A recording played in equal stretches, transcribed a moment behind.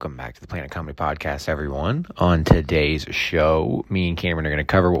Welcome back to the Planet Comedy Podcast, everyone. On today's show, me and Cameron are going to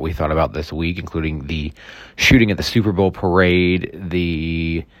cover what we thought about this week, including the shooting at the Super Bowl parade,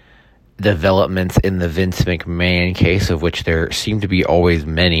 the developments in the Vince McMahon case, of which there seem to be always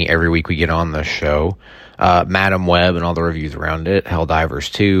many every week we get on the show, Madam Web and all the reviews around it,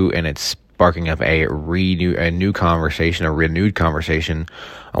 Helldivers 2, and it's sparking up a renewed conversation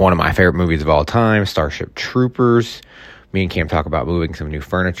on one of my favorite movies of all time, Starship Troopers. Me and Cam talk about moving some new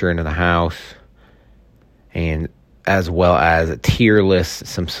furniture into the house, and as well as tier lists,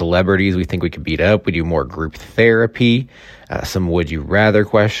 some celebrities we think we could beat up. We do more group therapy, some would you rather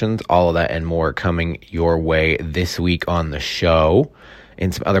questions, all of that and more coming your way this week on the show.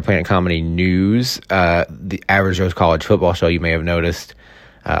 In some other Planet Comedy news, the Average Joe's College Football Show, you may have noticed,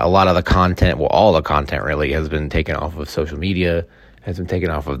 a lot of the content, well, all the content really has been taken off of social media, has been taken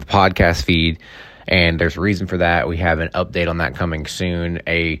off of the podcast feed. And there's a reason for that. We have an update on that coming soon.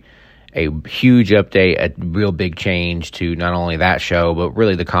 A huge update, a real big change to not only that show, but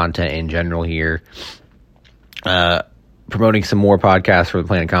really the content in general here. Promoting some more podcasts for the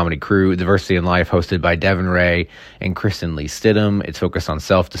Planet Comedy crew. Diversity in Life, hosted by Devin Ray and Kristen Lee Stidham. It's focused on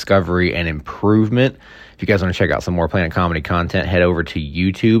self-discovery and improvement. If you guys want to check out some more Planet Comedy content, head over to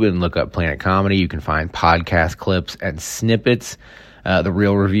YouTube and look up Planet Comedy. You can find podcast clips and snippets. The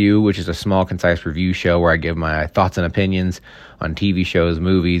Real Review, which is a small, concise review show where I give my thoughts and opinions on TV shows,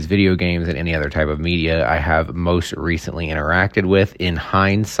 movies, video games, and any other type of media I have most recently interacted with. In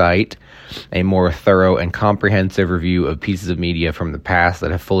hindsight, a more thorough and comprehensive review of pieces of media from the past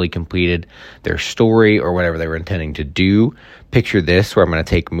that have fully completed their story or whatever they were intending to do. Picture this, where I'm going to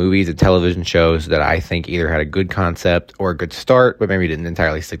take movies and television shows that I think either had a good concept or a good start, but maybe didn't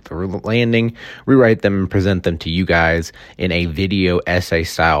entirely stick the landing, rewrite them and present them to you guys in a video essay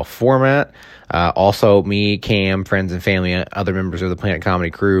style format. Also, me, Cam, friends and family, other members of the Planet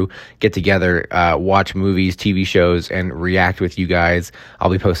Comedy crew get together, watch movies, TV shows, and react with you guys. I'll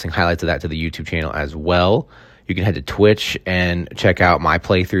be posting highlights of that to the YouTube channel as well. You can head to Twitch and check out my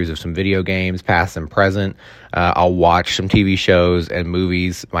playthroughs of some video games, past and present. I'll watch some TV shows and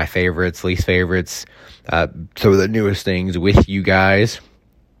movies, my favorites, least favorites, some of the newest things with you guys.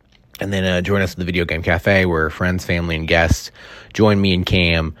 And then join us in the Video Game Cafe, where friends, family, and guests join me and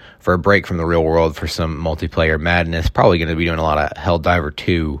Cam for a break from the real world for some multiplayer madness. Probably going to be doing a lot of Helldiver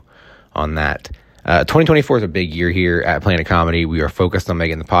 2 on that. 2024 is a big year here at Planet Comedy. We are focused on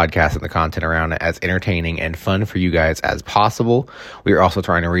making the podcast and the content around it as entertaining and fun for you guys as possible. We are also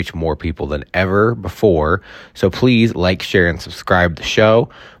trying to reach more people than ever before. So please like, share, and subscribe to the show.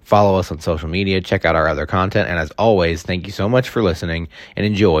 Follow us on social media. Check out our other content. And as always, thank you so much for listening and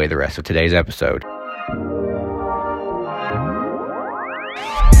enjoy the rest of today's episode.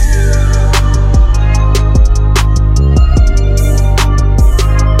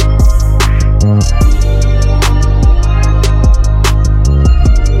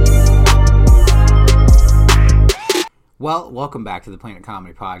 Well, welcome back to the Planet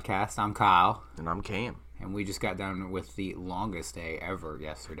Comedy Podcast. I'm Kyle. And I'm Cam. And we just got done with the longest day ever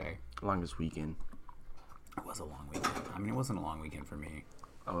yesterday. Longest weekend. It was a long weekend. I mean, it wasn't a long weekend for me.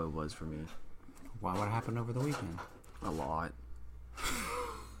 Oh, it was for me. Why? What happened over the weekend? A lot.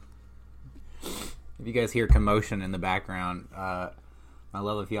 If you guys hear commotion in the background, my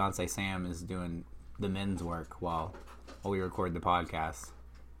lovely fiance Sam is doing the men's work while we record the podcast.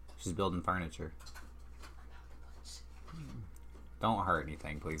 She's building furniture. Don't hurt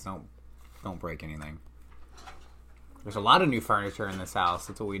anything, please. Don't break anything. There's a lot of new furniture in this house.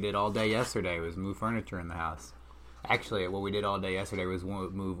 That's what we did all day yesterday, was move furniture in the house. Actually, what we did all day yesterday was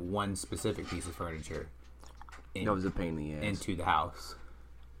move one specific piece of furniture That was a pain in the ass. into the house.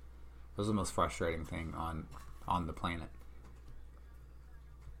 It was the most frustrating thing on the planet.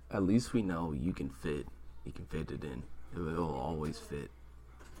 At least we know you can fit. You can fit it in. It'll always fit.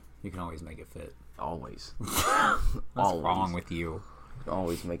 You can always make it fit. Always. What's wrong with you?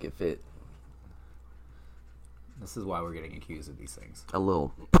 Always make it fit. This is why we're getting accused of these things. A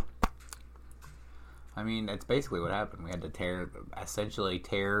little. I mean, that's basically what happened. We had to essentially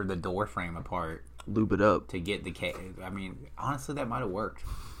tear the door frame apart. Lube it up. To get the I mean, honestly, that might have worked.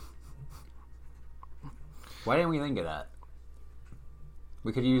 Why didn't we think of that?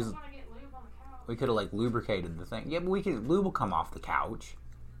 We could use... We could have, lubricated the thing. Yeah, but lube will come off the couch.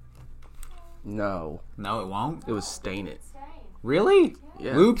 No. No, it won't? It would stain it. Really?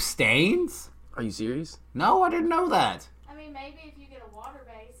 Yeah. Lube stains? Are you serious? No, I didn't know that. I mean, maybe if you get a water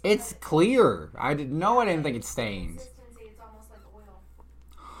base. It's clear. I didn't think it stains. Consistency, it's almost like oil.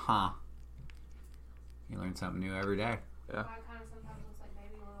 Huh. You learn something new every day. Yeah. Why it kind of sometimes looks like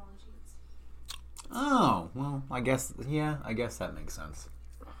baby oil on sheets. Oh, well, I guess that makes sense.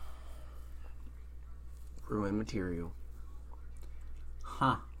 Ruin material.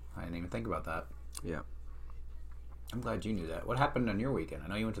 Huh. I didn't even think about that. Yeah. I'm glad you knew that. What happened on your weekend? I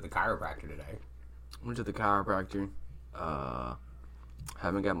know you went to the chiropractor today. Went to the chiropractor.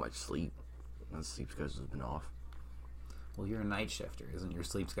 Haven't got much sleep. My sleep schedule's been off. Well, you're a night shifter. Isn't your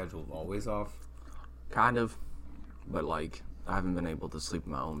sleep schedule always off? Kind of. But, like, I haven't been able to sleep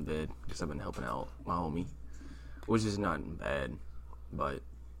in my own bed because I've been helping out my homie. Which is not bad. But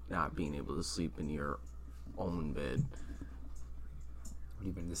not being able to sleep in your own bed.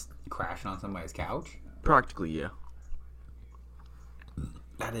 You've been just crashing on somebody's couch? Practically, yeah.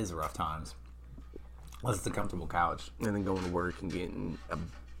 That is rough times. Unless it's a comfortable couch. And then going to work and getting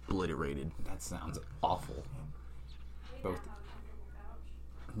obliterated. That sounds awful. Both.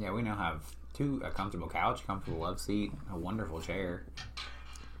 Yeah, we now have a comfortable couch, comfortable love seat, a wonderful chair.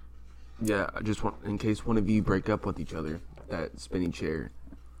 Yeah, I just want, in case one of you break up with each other, that spinning chair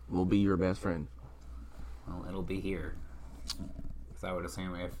will be your best friend. Well, it'll be here. Because I would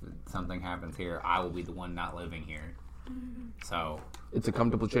assume if something happens here, I will be the one not living here. So It's a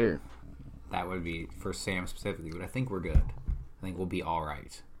comfortable chair. that would be for Sam specifically, but I think we're good. I think we'll be all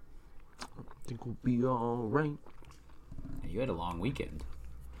right. I think we'll be alright. You had a long weekend.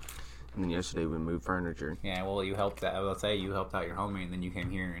 And then yesterday we moved furniture. Yeah, well, you helped out. Let's say you helped out your homie, and then you came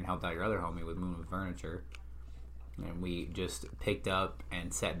here and helped out your other homie with moving furniture. And we just picked up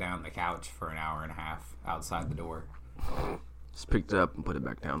and set down the couch for an hour and a half outside the door. Just picked it up and put it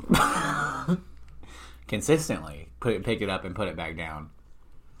back down. Consistently, pick it up and put it back down.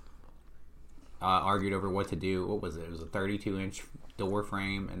 Argued over what to do. What was it? It was a 32-inch door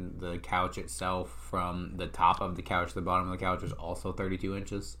frame, and the couch itself, from the top of the couch to the bottom of the couch, was also 32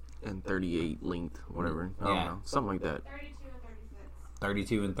 inches. And 38 length, whatever. I don't Yeah. know. Something like that. 32 and 36.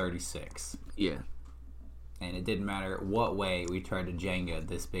 32 and 36. Yeah. And it didn't matter what way we tried to Jenga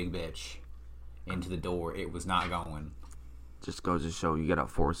this big bitch into the door. It was not going. Just goes to show you gotta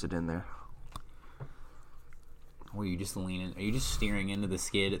force it in there. Were you just leaning? Are you just steering into the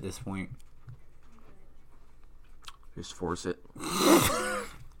skid at this point? Just force it.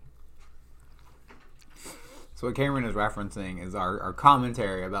 So what Cameron is referencing is our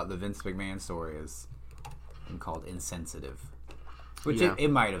commentary about the Vince McMahon story is called insensitive. Which Yeah. it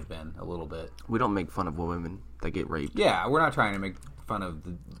might have been a little bit. We don't make fun of women that get raped. Yeah, we're not trying to make fun of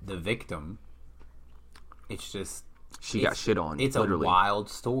the victim. It's just... She got shit on. It's literally. a wild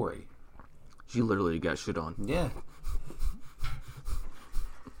story. She literally got shit on. Yeah.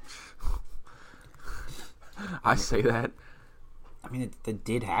 I say that. I mean, that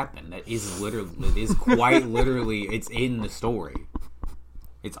did happen. That is literally... It is quite literally... It's in the story.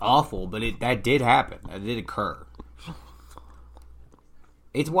 It's awful, but that did happen. That did occur.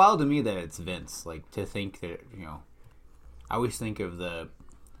 It's wild to me that it's Vince. Like, to think that, you know... I always think of the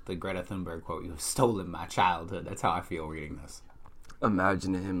Greta Thunberg quote, "You have stolen my childhood." That's how I feel reading this.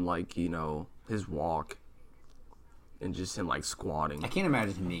 Imagine him, like, you know, his walk. And just him, like, squatting. I can't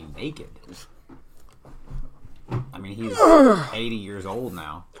imagine him being naked. I mean, he's 80 years old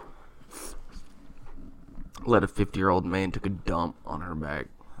now. Let a 50-year-old man took a dump on her back.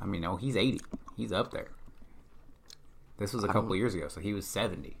 I mean, no, he's 80. He's up there. This was a couple years ago, so he was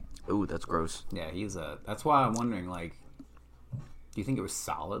 70. Ooh, that's gross. Yeah, that's why I'm wondering, like, do you think it was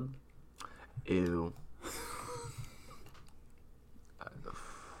solid? Ew.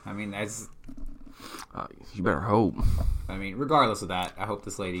 I mean, You better hope. I mean, regardless of that, I hope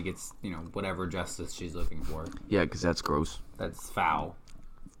this lady gets, you know, whatever justice she's looking for. Yeah, because that's gross. That's foul.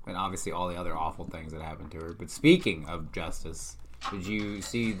 And obviously all the other awful things that happened to her. But speaking of justice, did you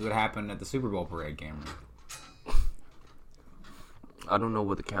see what happened at the Super Bowl parade, Cameron? I don't know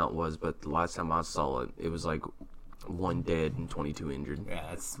what the count was, but the last time I saw it, it was like 1 dead and 22 injured. Yeah,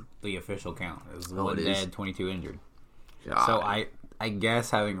 that's the official count. It was Oh, 1 it is? dead, 22 injured. God. So I guess,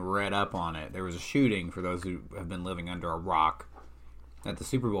 having read up on it, there was a shooting, for those who have been living under a rock, at the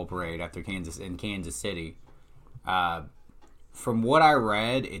Super Bowl parade in Kansas City. From what I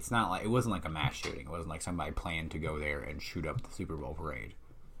read, it wasn't like a mass shooting. It wasn't like somebody planned to go there and shoot up the Super Bowl parade.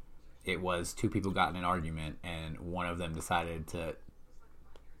 It was two people got in an argument, and one of them decided to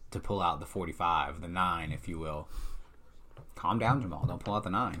pull out the 45, the 9, if you will. Calm down, Jamal. Don't pull out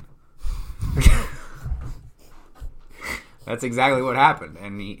the 9. That's exactly what happened,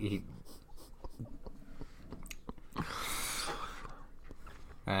 and he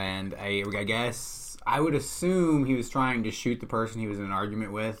and I guess I would assume he was trying to shoot the person he was in an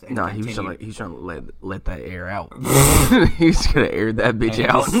argument with. And No, he was continued- trying to let that air out. He's gonna air that bitch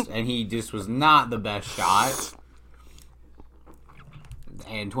out. and he just was not the best shot.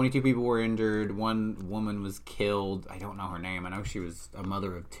 And 22 people were injured. One woman was killed. I don't know her name. I know she was a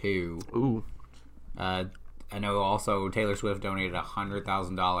mother of 2. Ooh. I know also Taylor Swift donated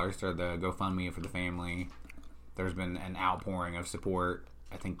 $100,000 to the GoFundMe for the family. There's been an outpouring of support.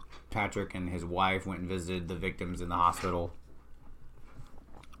 I think Patrick and his wife went and visited the victims in the hospital.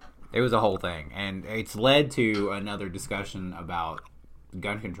 It was a whole thing. And it's led to another discussion about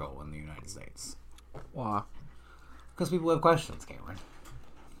gun control in the United States. Why? Because people have questions, Cameron.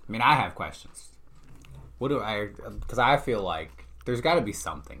 I mean, I have questions. Because I feel like there's got to be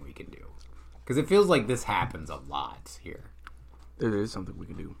something we can do. Because it feels like this happens a lot here. There is something we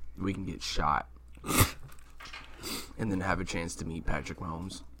can do. We can get shot. And then have a chance to meet Patrick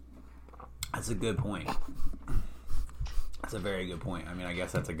Mahomes. That's a good point. That's a very good point. I mean, I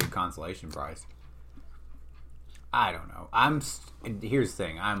guess that's a good consolation prize. I don't know. Here's the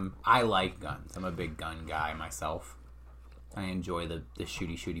thing. I like guns. I'm a big gun guy myself. I enjoy the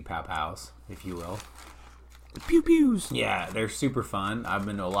shooty pow pows, if you will. The pew pews. Yeah, they're super fun. I've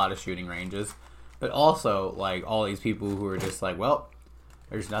been to a lot of shooting ranges, but also like all these people who are just like, well,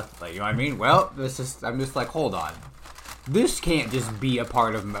 there's nothing. Like, you know what I mean? Well, I'm just like, hold on. This can't just be a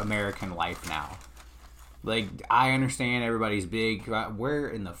part of American life now. Like, I understand everybody's big. Where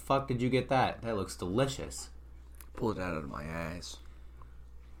in the fuck did you get that? That looks delicious. Pull it out of my ass.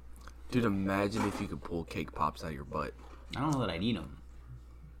 Dude, imagine if you could pull cake pops out of your butt. I don't know that I'd eat them.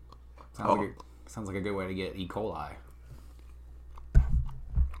 Sounds like a good way to get E. coli.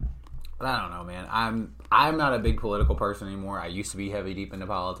 But I don't know, man. I'm not a big political person anymore. I used to be heavy deep into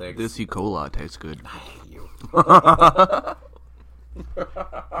politics. This E. coli tastes good. I hate you.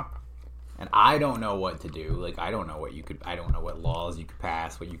 And I don't know what to do. Like, I don't know what laws you could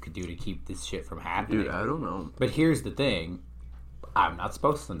pass, what you could do to keep this shit from happening. Dude, I don't know. But here's the thing. I'm not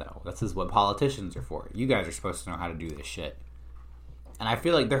supposed to know. This is what politicians are for. You guys are supposed to know how to do this shit. And I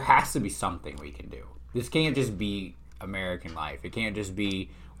feel like there has to be something we can do. This can't just be American life. It can't just be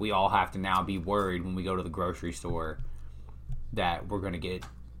we all have to now be worried when we go to the grocery store that we're going to get,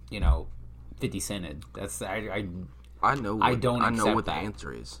 50 cented. I know what the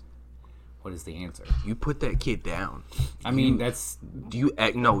answer is. What is the answer? You put that kid down. I mean, that's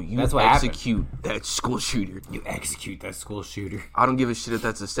what execute that school shooter. You execute that school shooter. I don't give a shit if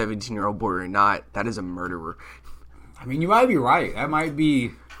that's a 17-year-old boy or not. That is a murderer. I mean, you might be right. That might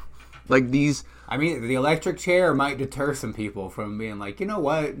be... Like these... I mean, the electric chair might deter some people from being like, you know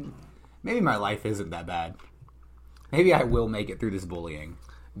what? Maybe my life isn't that bad. Maybe I will make it through this bullying.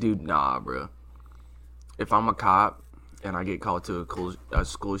 Dude, nah, bro. If I'm a cop and I get called to a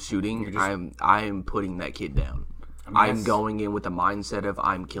school shooting, I am putting that kid down. I'm going in with the mindset of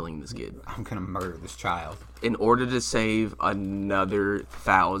I'm killing this kid. I'm going to murder this child. In order to save another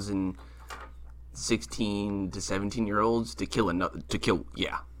 1,000 16 to 17-year-olds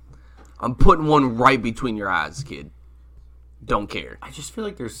yeah. I'm putting one right between your eyes, kid. Don't care. I just feel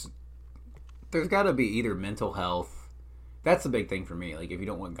like there's got to be either mental health. That's the big thing for me. Like, if you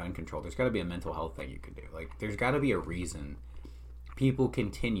don't want gun control, there's got to be a mental health thing you can do. Like, there's got to be a reason people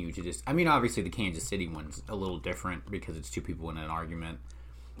continue to just... I mean, obviously, the Kansas City one's a little different because it's two people in an argument.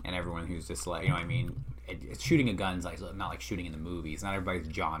 And everyone who's just like... it's shooting a gun's like not like shooting in the movies. Not everybody's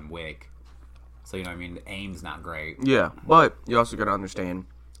John Wick. So, the aim's not great. Yeah, but you also got to understand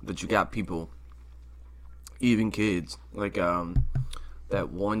that you got people, even kids, like that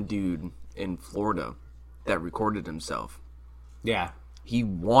one dude in Florida that recorded himself. Yeah. He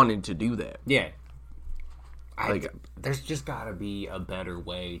wanted to do that. Yeah. There's just got to be a better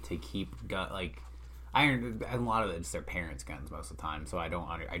way to keep and a lot of it's their parents' guns most of the time, so I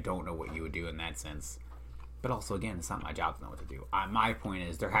don't know what you would do in that sense. But also, again, it's not my job to know what to do. My point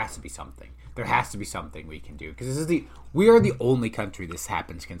is, there has to be something. There has to be something we can do. Because we are the only country this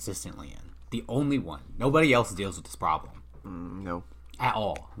happens consistently in. The only one. Nobody else deals with this problem. No. At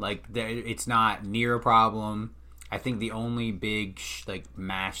all. It's not near a problem. I think the only big,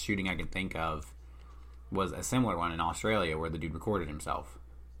 mass shooting I can think of was a similar one in Australia where the dude recorded himself.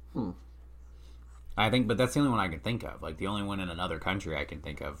 But that's the only one I can think of. The only one in another country I can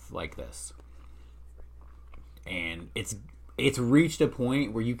think of like this. And it's reached a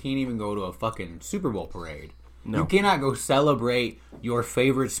point where you can't even go to a fucking Super Bowl parade. No. You cannot go celebrate your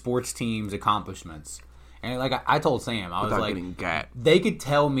favorite sports team's accomplishments. And I told Sam, I was like, they could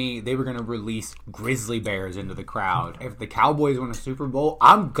tell me they were going to release grizzly bears into the crowd. If the Cowboys win a Super Bowl,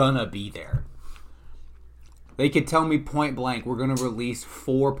 I'm going to be there. They could tell me point blank, we're going to release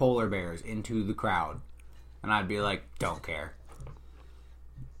 4 polar bears into the crowd. And I'd be like, don't care.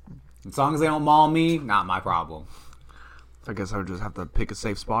 As long as they don't maul me, not my problem. I guess I would just have to pick a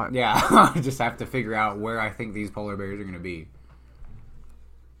safe spot. Yeah, I just have to figure out where I think these polar bears are going to be.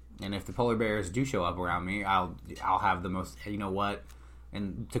 And if the polar bears do show up around me, I'll have the most... You know what?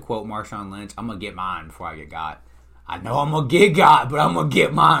 And to quote Marshawn Lynch, I'm going to get mine before I get got. I know I'm going to get got, but I'm going to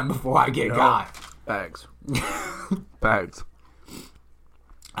get mine before I get got. Bags. Bags.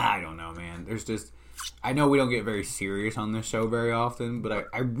 I don't know, man. There's just... I know we don't get very serious on this show very often, but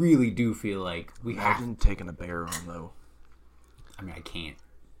I really do feel like we have... Imagine taking a bear on, though. I mean, I can't.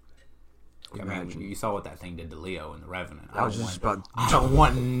 I mean, you saw what that thing did to Leo in The Revenant. I don't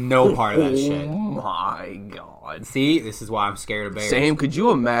want no part of that shit. Oh my god. See, this is why I'm scared of bears. Sam, could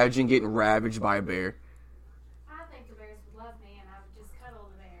you imagine getting ravaged by a bear? I think the bears would love me and I would just cuddle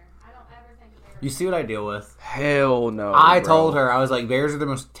the bear. I don't ever think the bear would. You see what I deal with? Hell no. I bro. told her, I was like, bears are the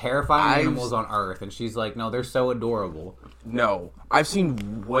most terrifying animals on earth. And she's like, no, they're so adorable. No. I've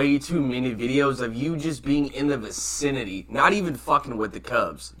seen way too many videos of you just being in the vicinity. Not even fucking with the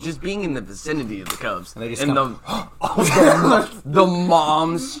cubs. Just being in the vicinity of the cubs. And they just the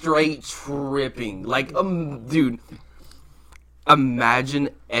mom straight tripping. Like, dude. Imagine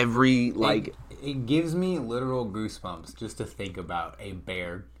every, like... It gives me literal goosebumps just to think about a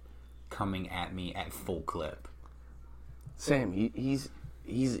bear coming at me at full clip. Sam, he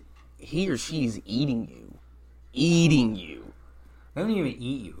or she's eating you. Eating you. They don't even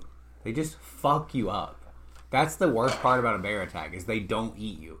eat you. They just fuck you up. That's the worst part about a bear attack is they don't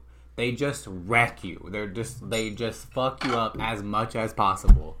eat you. They just wreck you. They just fuck you up as much as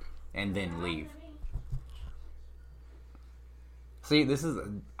possible and then leave. See,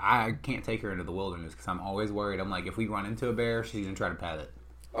 I can't take her into the wilderness because I'm always worried. I'm like, if we run into a bear, she's gonna try to pet it.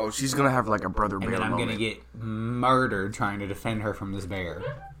 Oh, she's gonna have like a brother bear And then I'm moment. gonna get murdered trying to defend her from this bear.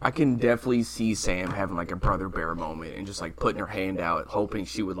 I can definitely see Sam having like a brother bear moment and just like putting her hand out, hoping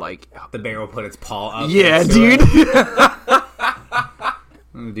she would like. The bear will put its paw up. Yeah, next to dude. it. I'm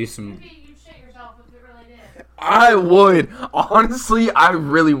gonna do some. Maybe you'd shit yourself if it really did. I would. Honestly, I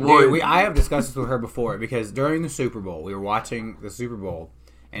really would. Dude, I have discussed this with her before because during the Super Bowl, we were watching the Super Bowl,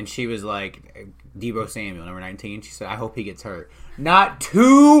 and she was like, Debo Samuel, number 19, she said, I hope he gets hurt. Not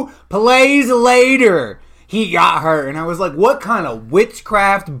 2 plays later, he got hurt. And I was like, what kind of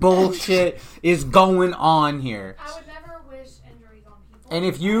witchcraft bullshit is going on here? I would never wish injuries on people. And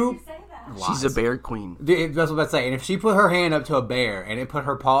if Why you... would say that? She's a bear queen. That's what I'm saying. If she put her hand up to a bear and it put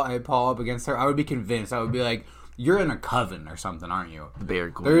her paw up against her, I would be convinced. I would be like, you're in a coven or something, aren't you?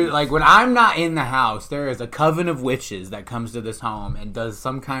 Bear queen. There, like, when I'm not in the house, there is a coven of witches that comes to this home and does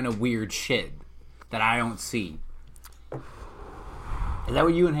some kind of weird shit that I don't see. Is that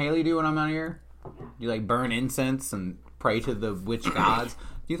what you and Haley do when I'm out here? You, like, burn incense and pray to the witch gods?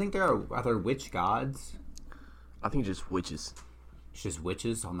 Do you think there are other witch gods? I think just witches. It's just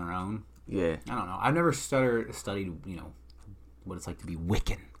witches on their own? Yeah. I don't know. I've never studied, you know, what it's like to be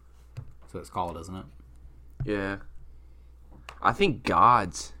Wiccan. That's what it's called, isn't it? Yeah. I think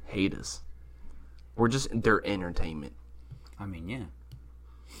gods hate us. We're just their entertainment. I mean, yeah.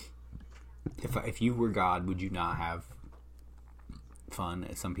 If you were God, would you not have fun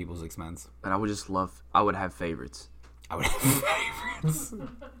at some people's expense? And I would have favorites. I would have favorites.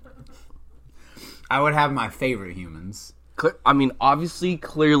 I would have my favorite humans. I mean, obviously,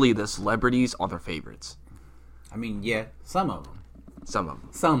 clearly the celebrities are their favorites. I mean, yeah, some of them. Some of them.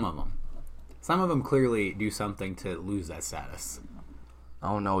 Some of them. Some of them clearly do something to lose that status.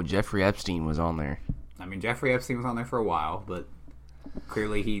 Oh no, Jeffrey Epstein was on there. I mean, Jeffrey Epstein was on there for a while, but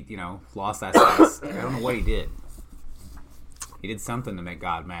clearly he, lost that status. I don't know what he did. He did something to make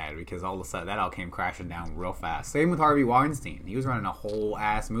God mad because all of a sudden that all came crashing down real fast. Same with Harvey Weinstein. He was running a whole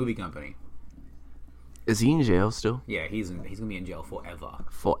ass movie company. Is he in jail still? Yeah, he's gonna be in jail forever.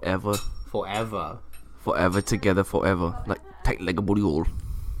 Forever. Forever. Forever together, forever. Like tight like a booty hole.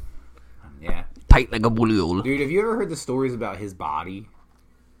 Yeah. Tight like a booty hole. Dude, have you ever heard the stories about his body?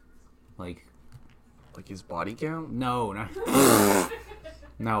 Like His body count? no, not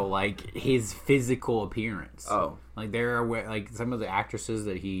no, like his physical appearance. Oh. Like there are like some of the actresses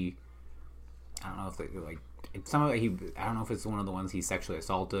that he, I don't know if they like some of it I don't know if it's one of the ones he sexually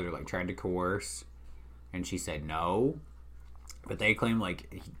assaulted or like tried to coerce, and she said no, but they claim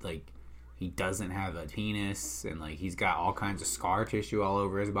like he doesn't have a penis and like he's got all kinds of scar tissue all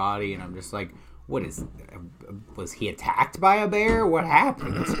over his body, and I'm just like, was he attacked by a bear? What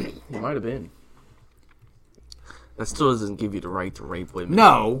happened? He might have been. That still doesn't give you the right to rape women.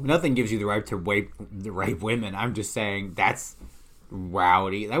 No, nothing gives you the right to rape women. I'm just saying that's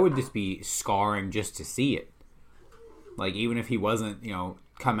rowdy. That would just be scarring just to see it. Like, even if he wasn't,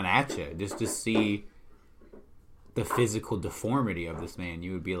 coming at you, just to see the physical deformity of this man,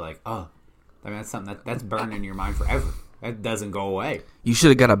 you would be like, oh, I mean, that's something that's burned in your mind forever. That doesn't go away. You should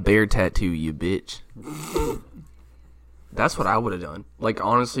have got a bear tattoo, you bitch. That's what I would have done. Like,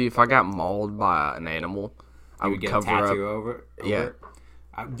 honestly, if I got mauled by an animal, I would get cover a tattoo up. over Yeah. it.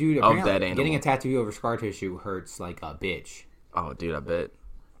 Dude, Of apparently that animal. getting a tattoo over scar tissue hurts like a bitch. Oh, dude, I bet.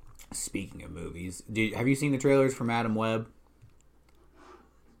 Speaking of movies, have you seen the trailers for Madam Web?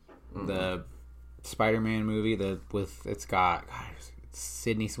 The Spider-Man movie it's got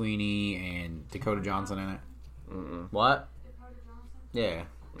Sydney Sweeney and Dakota Johnson in it. What? Dakota Johnson. Yeah.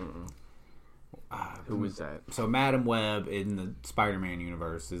 Who was that? So Madam Web in the Spider-Man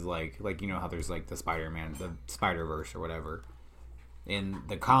universe is like you know how there's like the Spider-Man, the Spider-Verse or whatever. In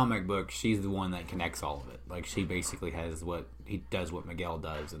the comic book, she's the one that connects all of it. Like she basically what Miguel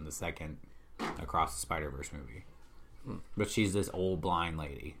does in the second Across the Spider-Verse movie. But she's this old blind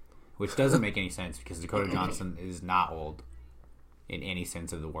lady, which doesn't make any sense because Dakota Johnson is not old in any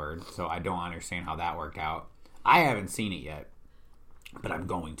sense of the word. So I don't understand how that worked out. I haven't seen it yet, but I'm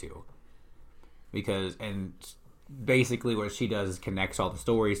going to. And basically what she does is connects all the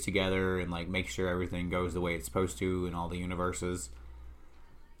stories together and like makes sure everything goes the way it's supposed to in all the universes.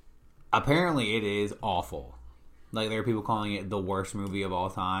 Apparently it is awful. Like there are people calling it the worst movie of all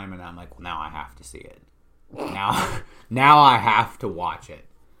time, and I'm like, well, now I have to see it. Now I have to watch it.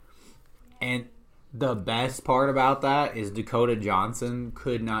 And the best part about that is Dakota Johnson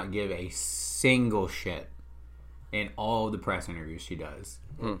could not give a single shit in all of the press interviews she does.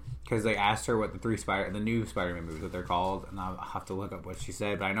 Because they asked her what the new Spider-Man movies, what they're called, and I'll have to look up what she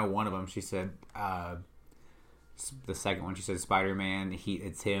said, but I know one of them, she said, the second one, she said Spider-Man,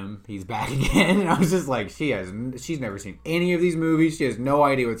 it's him, he's back again, and I was just like, she's never seen any of these movies, she has no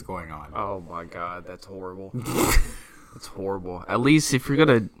idea what's going on. Oh my god, that's horrible. That's horrible. At least if you're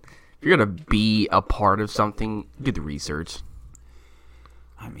gonna be a part of something, do the research.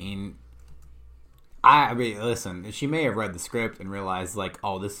 I mean, listen, she may have read the script and realized, like,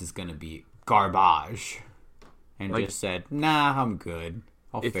 oh, this is going to be garbage. And just said, nah, I'm good.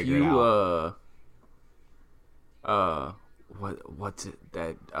 I'll figure it out. What's it,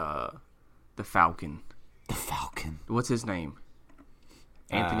 the Falcon. The Falcon. What's his name?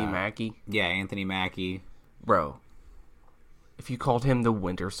 Anthony Mackie? Yeah, Anthony Mackie. Bro, if you called him the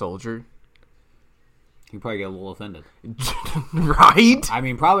Winter Soldier... He'd probably get a little offended. Right? I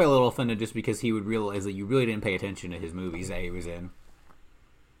mean, probably a little offended just because he would realize that you really didn't pay attention to his movies that he was in.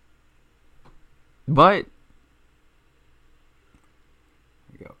 But...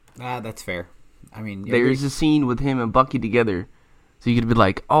 There you go. That's fair. I mean... There's a scene with him and Bucky together. So you could be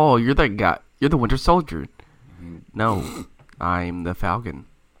like, oh, you're that guy. You're the Winter Soldier. No, I'm the Falcon.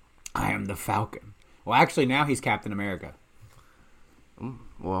 I am the Falcon. Well, actually, now he's Captain America.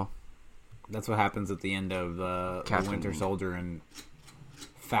 Well... That's what happens at the end of the Winter Soldier and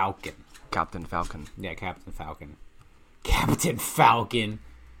Falcon. Captain Falcon. Yeah, Captain Falcon. Captain Falcon.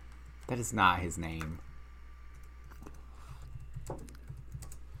 That is not his name.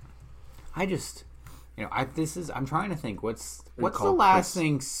 I just, I'm trying to think. What's the last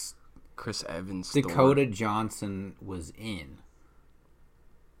thing Chris Evans Dakota Johnson was in?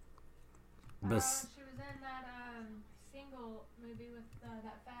 She was in that single movie with that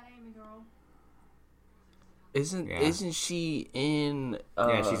fat Amy girl. Isn't she in...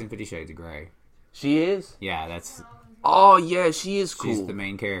 yeah, she's in 50 Shades of Grey. She is? Yeah, that's... Oh, yeah, she is cool. She's the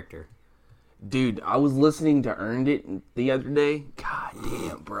main character. Dude, I was listening to Earned It the other day. God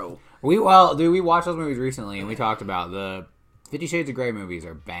damn, bro. We watched those movies recently, and we talked about the 50 Shades of Grey movies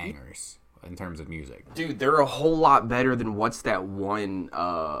are bangers in terms of music. Dude, they're a whole lot better than what's that one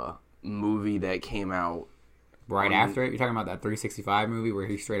movie that came out right after it? You're talking about that 365 movie where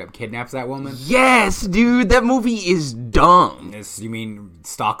he straight up kidnaps that woman? Yes, dude, that movie is dumb. You mean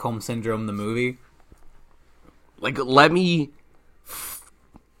Stockholm Syndrome, the movie? Like, let me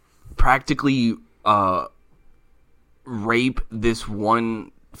practically rape this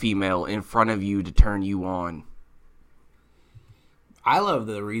one female in front of you to turn you on. I love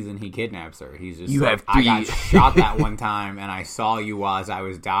the reason he kidnaps her. He's just I got shot that one time, and I saw you as I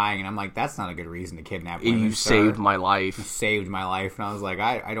was dying, and I'm like, that's not a good reason to kidnap women. You saved my life. You saved my life, and I was like,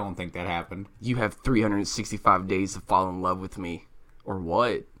 I don't think that happened. You have 365 days to fall in love with me. Or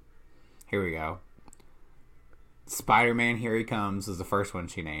what? Here we go. Spider-Man, Here He Comes is the first one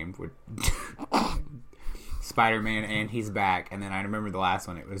she named. Spider-Man and He's Back, and then I remember the last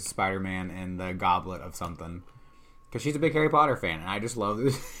one. It was Spider-Man and the Goblet of something. Because she's a big Harry Potter fan, and I just love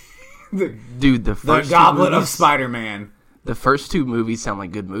this. The first the Goblet of Spider-Man. The first two movies sound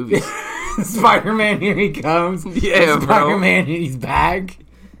like good movies. Spider-Man, Here He Comes. Yeah, bro. Spider-Man, He's Back.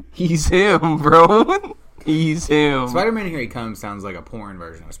 He's him, bro. He's him. Spider-Man, Here He Comes sounds like a porn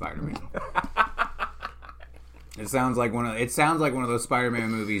version of Spider-Man. It sounds like one of those Spider-Man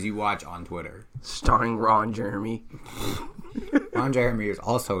movies you watch on Twitter. Starring Ron Jeremy. Ron Jeremy is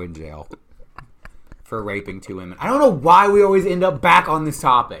also in jail for raping 2 women. I don't know why we always end up back on this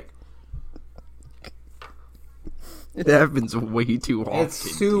topic. It happens way too often.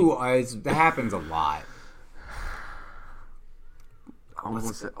 It happens a lot. I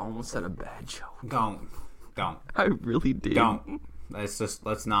almost said a bad joke. Don't. I really did. Don't.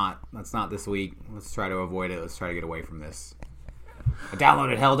 Let's not this week. Let's try to avoid it. Let's try to get away from this. I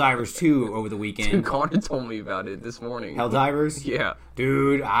downloaded Helldivers 2 over the weekend. Dude, Connor told me about it this morning. Helldivers? Yeah.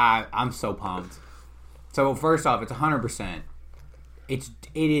 Dude, I'm so pumped. So first off, it's 100%. It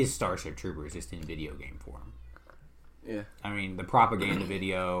is Starship Troopers just in video game form. Yeah. I mean, the propaganda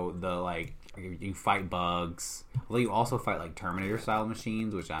video, you fight bugs. Well, you also fight like Terminator style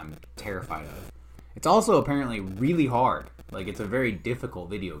machines, which I'm terrified of. It's also apparently really hard. Like, it's a very difficult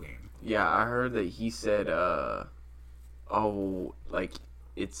video game. Yeah, I heard that he said,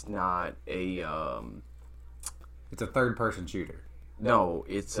 it's not a, It's a third-person shooter. No,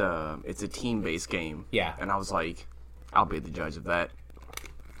 it's a team-based game. Yeah. And I was like, I'll be the judge of that.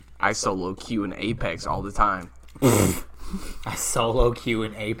 I solo queue in Apex all the time. I solo queue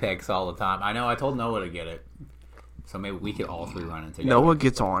in Apex all the time. I know, I told Noah to get it. So maybe we could all 3 run it together. Noah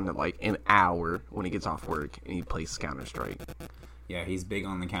gets on at like an hour when he gets off work and he plays Counter-Strike. Yeah, he's big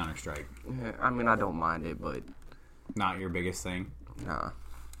on the Counter-Strike. Yeah, I mean, I don't mind it, but... Not your biggest thing? Nah.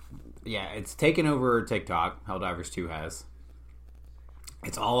 Yeah, it's taken over TikTok. Helldivers 2 has.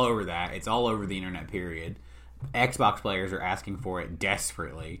 It's all over that. It's all over the internet, period. Xbox players are asking for it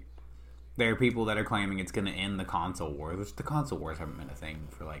desperately. There are people that are claiming it's going to end the console wars, which the console wars haven't been a thing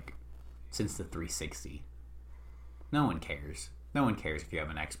for, since the 360. No one cares. No one cares if you have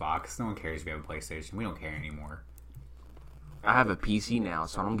an Xbox. No one cares if you have a PlayStation. We don't care anymore. I have a PC now,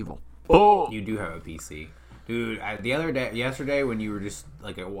 so I don't give a... Oh! You do have a PC. Dude, yesterday when you were just,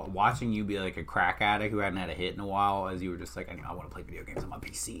 watching you be like a crack addict who hadn't had a hit in a while, as you were just like, I want to play video games on my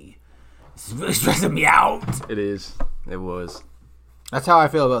PC. This is really stressing me out. It is. It was. That's how I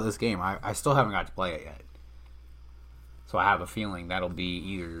feel about this game. I still haven't got to play it yet. So I have a feeling that'll be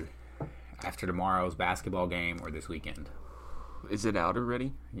either after tomorrow's basketball game or this weekend. Is it out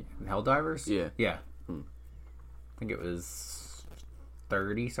already? Helldivers? Yeah. Yeah. I think it was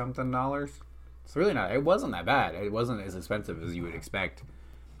 $30-something. It's really not. It wasn't that bad. It wasn't as expensive as you would expect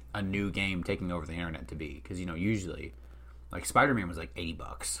a new game taking over the internet to be. Because, usually, Spider-Man was like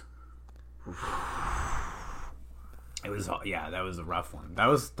 $80. It was, that was a rough one. That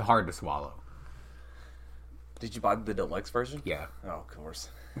was hard to swallow. Did you buy the deluxe version? Yeah. Oh, of course.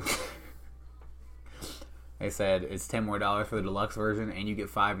 They said it's $10 more for the deluxe version, and you get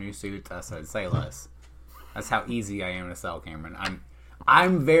 5 new suits. I said, say less. That's how easy I am to sell, Cameron.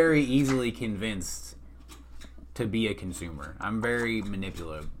 I'm very easily convinced to be a consumer. I'm very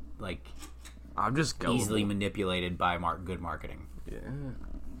manipulative. I'm just gullible. Easily manipulated by good marketing. Yeah.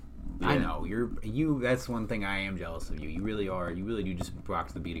 I know you. That's one thing I am jealous of you. You really are. You really do just rock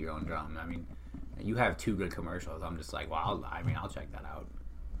to the beat of your own drum. I mean, you have 2 good commercials. I'm just like, well, I'll check that out.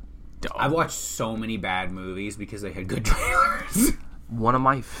 I've watched so many bad movies because they had good trailers. One of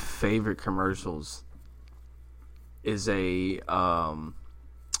my favorite commercials is a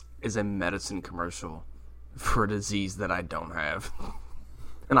medicine commercial for a disease that I don't have,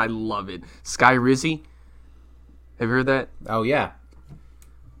 and I love it. Sky Rizzy. Have you heard that? Oh yeah,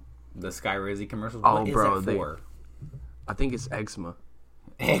 the Sky Rizzy commercials. Oh, what is bro, that for? I think it's eczema.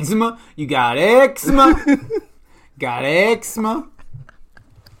 Eczema? You got eczema? Got eczema?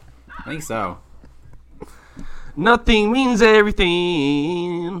 I think so. Nothing means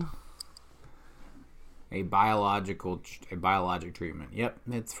everything. A biologic treatment. Yep,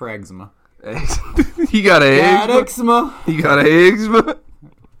 it's for eczema. You got eczema. You got eczema.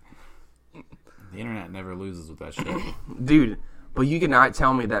 The internet never loses with that shit. Dude, but you cannot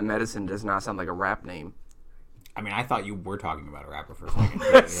tell me that medicine does not sound like a rap name. I mean, I thought you were talking about a rapper for a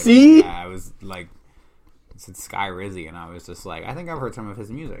second. See? Yeah, I was like, it said Sky Rizzy, and I was just like, I think I've heard some of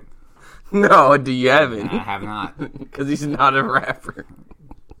his music. No, do you haven't? I have not. Because he's not a rapper.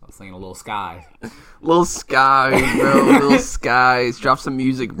 I was thinking a Little Sky. Little Skies, bro. Little Skies. Drop some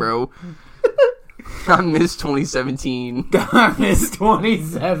music, bro. I miss 2017. I miss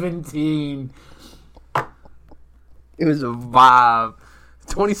 2017. It was a vibe.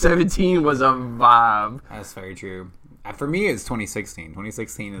 2017 was a vibe. That's very true. For me, it's 2016.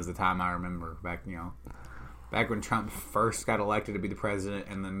 2016 is the time I remember back when Trump first got elected to be the president,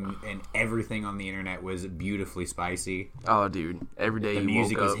 and everything on the internet was beautifully spicy. Oh, dude. Every day the you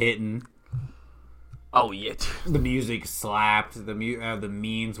music woke was up. hitting. Oh, yeah. The music slapped. The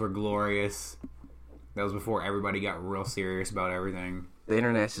memes were glorious. That was before everybody got real serious about everything. The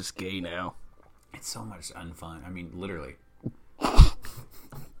internet's just gay now. It's so much unfun. I mean, literally. The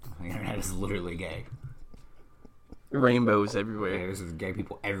internet is literally gay. Rainbows everywhere. There's just gay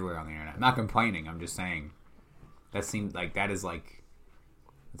people everywhere on the internet. I'm not complaining. I'm just saying that seems like it's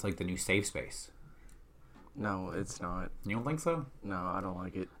like the new safe space. No, it's not. You don't think so? No, I don't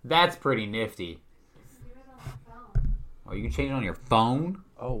like it. That's pretty nifty. Oh, you can change it on your phone?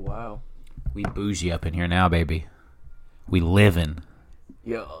 Oh, wow. We bougie up in here now, baby. We livin'.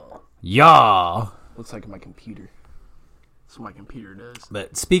 Yeah. Looks like my computer. That's what my computer does.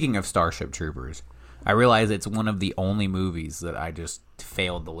 But speaking of Starship Troopers, I realize it's one of the only movies that I just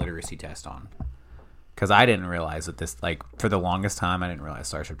failed the literacy test on. Because I didn't realize that this, like, for the longest time, I didn't realize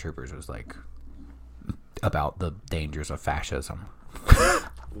Starship Troopers was, like, about the dangers of fascism.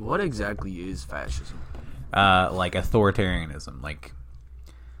 What exactly is fascism? Like authoritarianism, like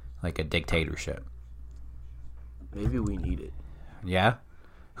a dictatorship. Maybe we need it. Yeah?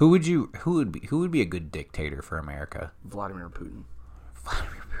 Who would be a good dictator for America? Vladimir Putin.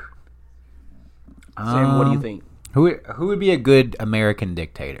 Vladimir Putin. Sam, what do you think? Who would be a good American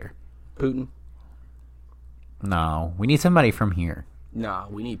dictator? Putin? No, we need somebody from here. Nah,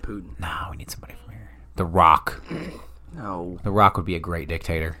 we need Putin. No, we need somebody from here. The Rock. No. The Rock would be a great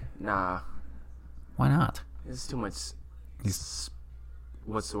dictator. Nah. Why not? It's too much.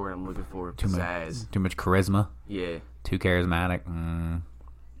 What's the word I'm looking for? Too Pizzazz. much charisma. Yeah. Too charismatic.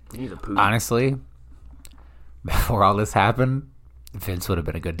 We need a Putin. Honestly, before all this happened, Vince would have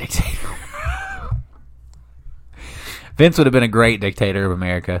been a good dictator. Vince would have been a great dictator of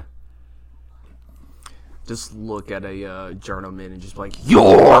America. Just look at a journeyman and just be like,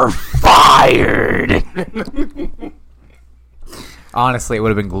 "You're fired." Honestly, it would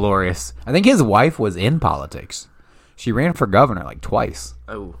have been glorious. I think his wife was in politics. She ran for governor like twice.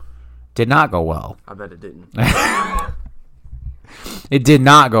 Oh. Did not go well. I bet it didn't. It did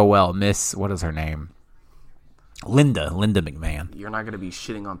not go well. Miss, what is her name? Linda McMahon. You're not going to be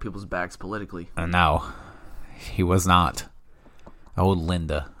shitting on people's backs politically. No, he was not. Oh,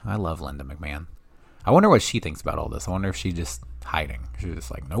 Linda. I love Linda McMahon. I wonder what she thinks about all this. I wonder if she's just hiding. She's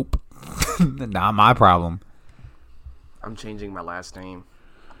just like, nope. Not my problem. I'm changing my last name.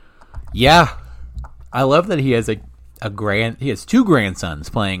 Yeah. I love that he has he has two grandsons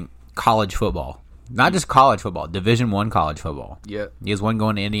playing college football. Not just college football, Division I college football. Yeah. He has one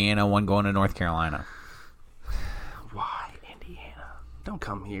going to Indiana, one going to North Carolina. Why Indiana? Don't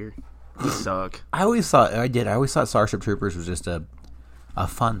come here. You suck. I always thought Starship Troopers was just a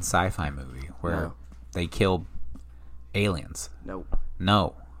fun sci-fi movie where they kill aliens. Nope.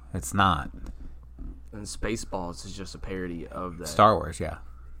 No, it's not. And Spaceballs is just a parody of that. Star Wars, yeah.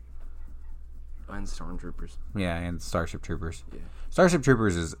 And Stormtroopers. Yeah, and Starship Troopers. Yeah. Starship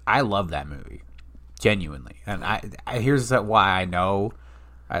Troopers I love that movie. Genuinely. And here's why I know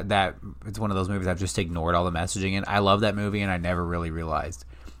that it's one of those movies I've just ignored all the messaging in. I love that movie and I never really realized.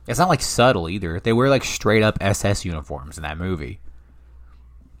 It's not like subtle either. They wear like straight up SS uniforms in that movie.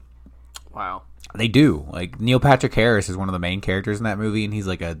 Wow. They do. Like Neil Patrick Harris is one of the main characters in that movie and he's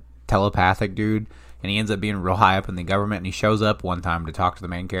like a telepathic dude. And he ends up being real high up in the government. And he shows up one time to talk to the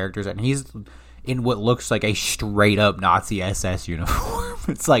main characters. And he's in what looks like a straight-up Nazi SS uniform.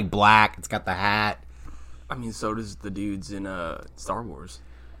 It's like black. It's got the hat. I mean, so does the dudes in Star Wars.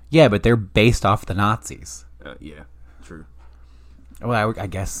 Yeah, but they're based off the Nazis. Yeah, true. Well, I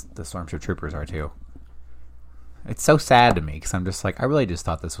guess the Stormtrooper Troopers are too. It's so sad to me because I'm just like, I really just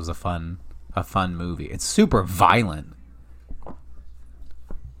thought this was a fun movie. It's super violent.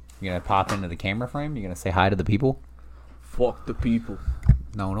 You gonna pop into the camera frame? You gonna say hi to the people? Fuck the people.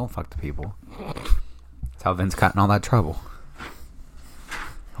 No, don't fuck the people. That's how Vince got in all that trouble.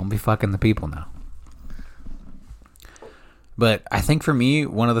 Don't be fucking the people now. But I think for me,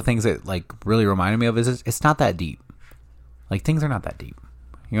 one of the things that like really reminded me of is it's not that deep. Like things are not that deep.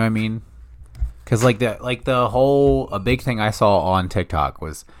 You know what I mean? Because like a big thing I saw on TikTok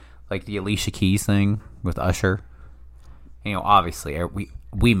was like the Alicia Keys thing with Usher. You know, obviously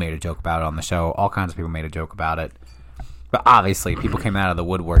we made a joke about it on the show. All kinds of people made a joke about it. But obviously, people came out of the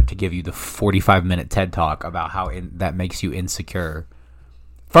woodwork to give you the 45-minute TED Talk about how that makes you insecure.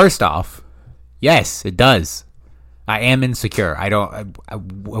 First off, yes, it does. I am insecure.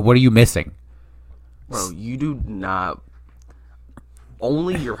 What are you missing? Bro, you do not.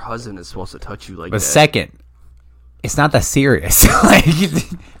 Only your husband is supposed to touch you like but that. But second, it's not that serious. Like,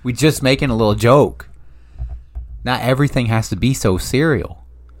 we just making a little joke. Not everything has to be so serial.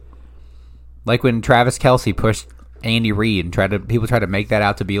 Like when Travis Kelce pushed Andy Reid and people try to make that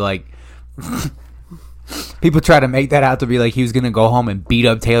out to be like people try to make that out to be like he was gonna go home and beat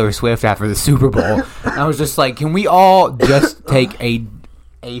up Taylor Swift after the Super Bowl. And I was just like, can we all just take a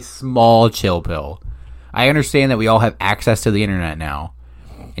small chill pill? I understand that we all have access to the internet now,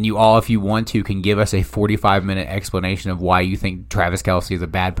 and you all, if you want to, can give us a 45-minute explanation of why you think Travis Kelce is a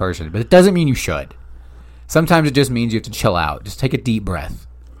bad person. But it doesn't mean you should. Sometimes it just means you have to chill out. Just take a deep breath.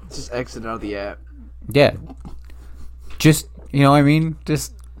 Just exit out of the app. Yeah. Just, you know what I mean?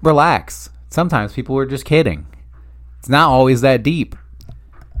 Just relax. Sometimes people are just kidding. It's not always that deep.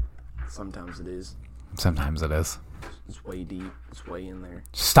 Sometimes it is. Sometimes it is. It's way deep. It's way in there.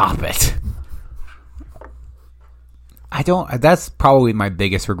 Stop it. That's probably my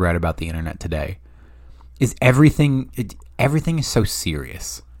biggest regret about the internet today. Is everything is so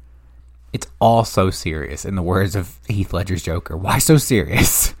serious. It's all so serious, in the words of Heath Ledger's Joker. Why so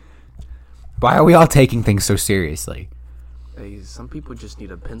serious? Why are we all taking things so seriously? Hey, some people just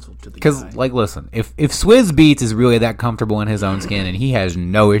need a pencil to the Because, eye. like, listen, if Swizz Beats is really that comfortable in his own skin and he has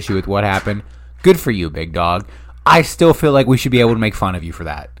no issue with what happened, good for you, big dog. I still feel like we should be able to make fun of you for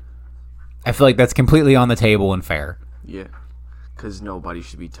that. I feel like that's completely on the table and fair. Yeah, because nobody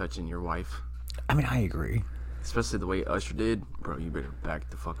should be touching your wife. I mean, I agree. Especially the way Usher did. Bro, you better back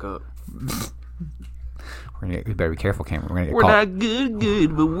the fuck up. We better be careful, Cameron. We're gonna get We're called. not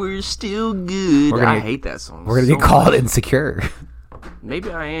good, but we're still good. I hate that song. We're gonna get called insecure.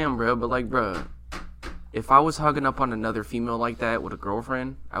 Maybe I am, bro, but like, bro, if I was hugging up on another female like that with a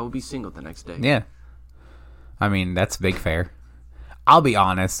girlfriend, I would be single the next day. Yeah. I mean, that's big fair. I'll be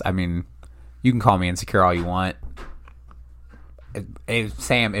honest. I mean, you can call me insecure all you want.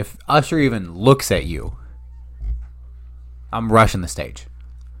 Sam, if Usher even looks at you, I'm rushing the stage.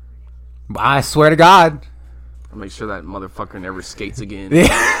 I swear to God. I'll make sure that motherfucker never skates again.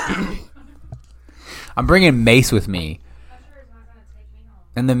 I'm bringing Mace with me.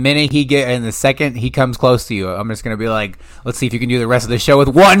 And the second he comes close to you, I'm just going to be like, let's see if you can do the rest of the show with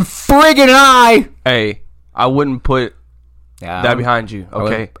one friggin' eye. Hey, I wouldn't put Yeah, that behind you,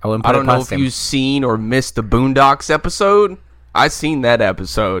 okay? I wouldn't put it don't know past if him. you've seen or missed the Boondocks episode. I seen that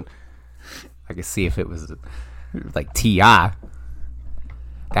episode. I could see if it was like T.I.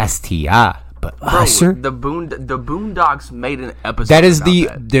 That's T.I. But Usher? The Boondocks made an episode. That is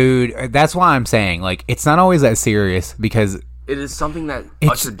about dude. That's why I'm saying, like, it's not always that serious because it is something that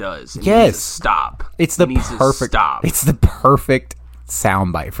It's- Usher does. And yes. he needs to stop. it's the He needs to perfect. stop. It's the perfect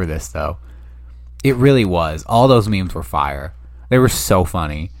soundbite for this, though. It really was. All those memes were fire. They were so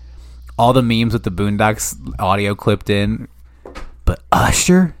funny. All the memes with the Boondocks audio clipped in. But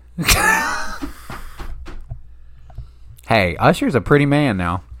Usher? Hey, Usher's a pretty man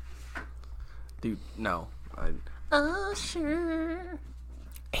now. Dude, no. Usher.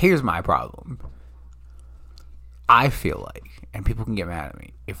 Here's my problem. I feel like, and people can get mad at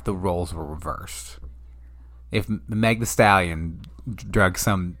me, if the roles were reversed. If Meg Thee Stallion drug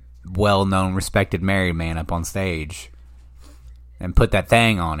some well-known, respected married man up on stage and put that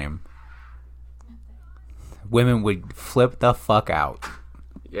thing on him, women would flip the fuck out.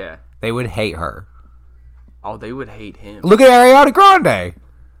 Yeah. They would hate her. Oh, they would hate him. Look at Ariana Grande.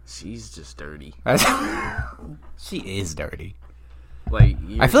 She's just dirty. She is dirty. Like,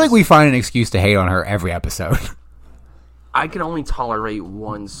 I feel like we find an excuse to hate on her every episode. I can only tolerate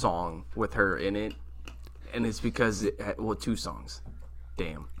one song with her in it, and it's because two songs.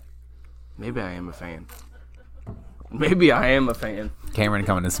 Damn. Maybe I am a fan. Cameron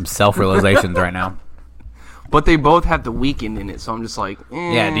coming to some self-realizations right now. But they both have The Weeknd in it, so I'm just like,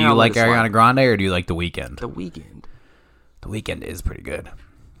 Yeah, do you like Ariana Grande or do you like The Weeknd? The Weeknd. The Weeknd is pretty good.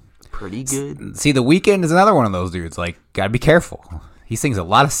 Pretty good. See, The Weeknd is another one of those dudes. Like, gotta be careful. He sings a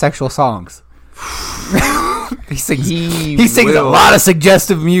lot of sexual songs. He sings a lot of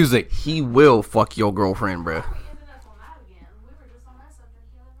suggestive music. He will fuck your girlfriend, bro.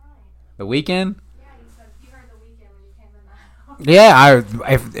 The Weeknd? Yeah, you said you heard the weekend when you came in the house. Yeah,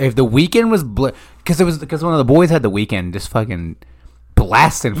 if The Weeknd was because one of the boys had The Weeknd just fucking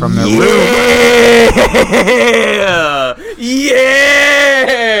blasting from their room.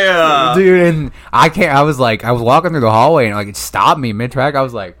 Yeah, Dude, and I was walking through the hallway and like it stopped me mid track. I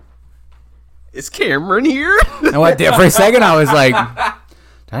was like, is Cameron here? and what did for a second I was like,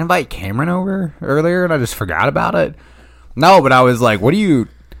 did I invite Cameron over earlier and I just forgot about it? No, but I was like, what you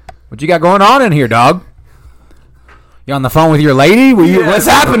got going on in here, dog? You on the phone with your lady? What's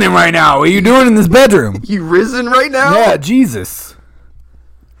happening right now? What are you doing in this bedroom? You risen right now? Yeah, Jesus.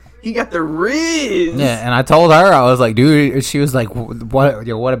 He got the riz. Yeah, and I told her, I was like, dude, she was like,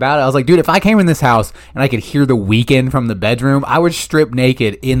 what about it? I was like, dude, if I came in this house and I could hear The Weeknd from the bedroom, I would strip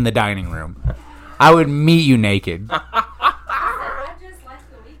naked in the dining room. I would meet you naked. I just like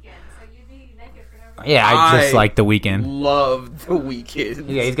the weekend, so you'd be naked for no reason. Yeah, I just like The Weeknd. Love The Weeknd.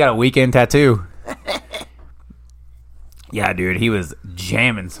 Yeah, he's got a Weeknd tattoo. Yeah, dude, he was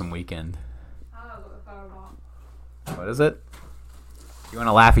jamming some Weeknd. Oh, Fireball. What is it? You want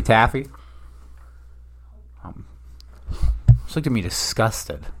a Laffy Taffy? Just looked at me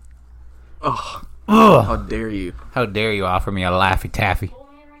disgusted. Ugh. Ugh. How dare you? How dare you offer me a Laffy Taffy?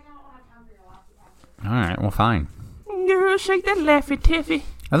 Alright, well, fine. Girl, shake that Laffy Taffy.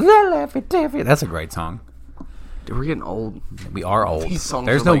 Laffy Taffy. That's a great song. Dude, we're getting old. We are old. These songs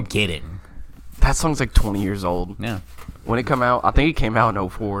There's are no like- Gettin. That song's like 20 years old. Yeah. When it come out, I think it came out in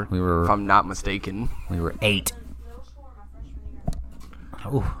 04. We were- if I'm not mistaken. We were 8.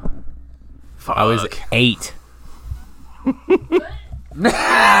 Ooh. Fuck. I was 8.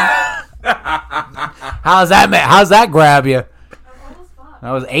 How's that grab you?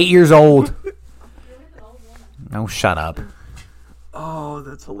 I was 8 years old. Oh, shut up. Oh,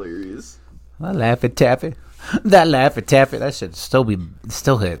 that's hilarious. That Laffy Taffy. That Laffy Taffy. That should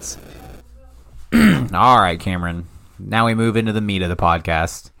still hits. All right, Cameron. Now we move into the meat of the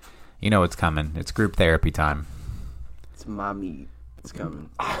podcast. You know what's coming. It's group therapy time. It's my meat. It's coming.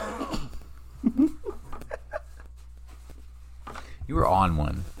 You were on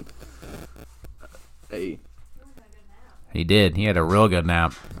one. Hey, He did. He had a real good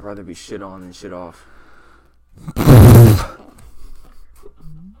nap. I'd rather be shit on than shit off.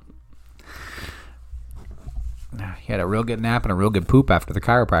 He had a real good nap and a real good poop after the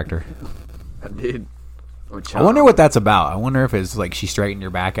chiropractor. I did. I wonder what that's about. I wonder if it's like she straightened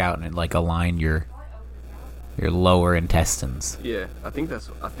your back out and it like aligned your lower intestines. Yeah, I think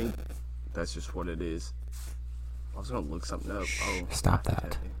that's just what it is. I was gonna look something up. Oh, Stop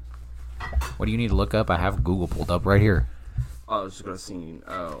that. What do you need to look up? I have Google pulled up right here. I was just gonna see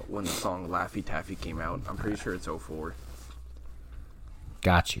when the song Laffy Taffy came out. I'm pretty sure it's 04.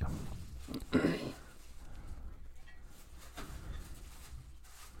 Got you.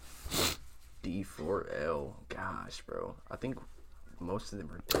 D4L. Gosh, bro. I think most of them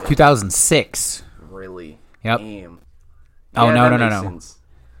are dead. 2006. Really? Yep. Damn. Oh, Yeah, no, that no, no, makes no. sense.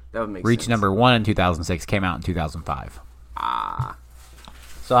 That would make Reach sense. number 1 in 2006 came out in 2005. Ah,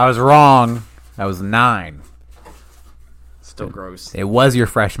 So I was wrong. I was 9. still gross. It was your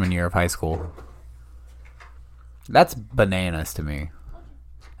freshman year of high school. That's bananas to me.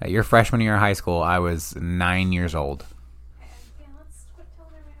 At your freshman year of high school, I was 9 years old. Yeah, let's quit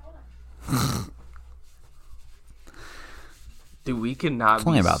telling everybody older. Dude, we cannot It's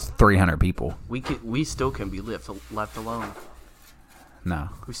only be. about 300 people. We still can be left alone. No.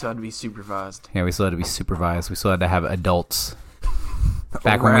 We still have to be supervised. Yeah, we still had to be supervised. We still had to have adults.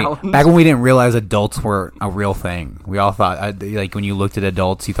 Back Around. when we didn't realize adults were a real thing. We all thought, like, when you looked at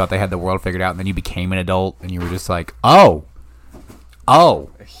adults, you thought they had the world figured out, and then you became an adult, and you were just like, oh,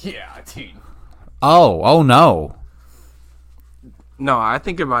 Yeah, dude. oh no. No, I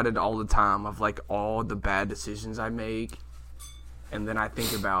think about it all the time of like all the bad decisions I make, and then I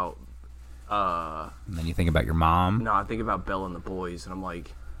think about And then you think about your mom. I think about Belle and the boys, and I'm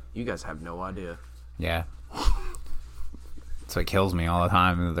like, you guys have no idea. Yeah. So it kills me all the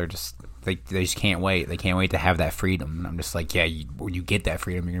time. They're just they just can't wait. They can't wait to have that freedom. And I'm just like, yeah, when you get that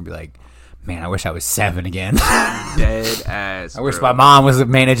freedom, you're gonna be like, man, I wish I was 7 again. Dead ass. I wish bro. my mom was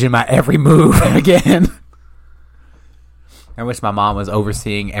managing my every move again. I wish my mom was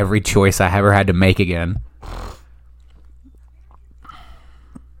overseeing every choice I ever had to make again.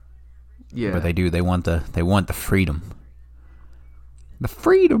 Yeah, But they do. They want the freedom. The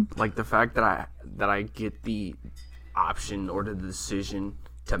freedom. like the fact that I get the option or the decision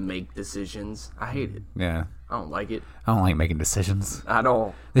to make decisions. I hate it. Yeah. I don't like it I don't like making decisions. at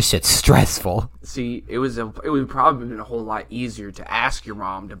all. This shit's stressful. See, it would probably been a whole lot easier to ask your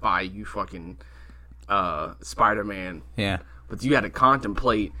mom to buy you fucking Spider-Man, Yeah. but you got to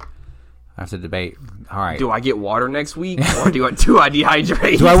contemplate: I have to debate. All right. do I get water next week, or do I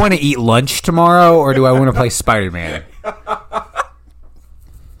dehydrate? Do I want to eat lunch tomorrow, or do I want to play Spider-Man?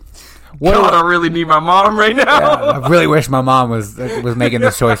 What do God, I really need my mom right now. I really wish my mom was making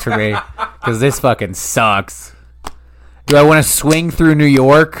this choice for me, because this fucking sucks. Do I want to swing through New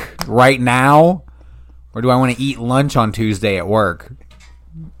York right now, or do I want to eat lunch on Tuesday at work?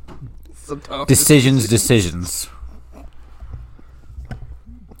 It's a tough Decisions.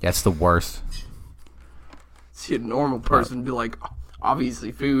 That's the worst. See a normal person be like,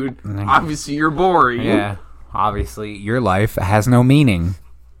 obviously food. Obviously you're boring. Yeah, obviously your life has no meaning.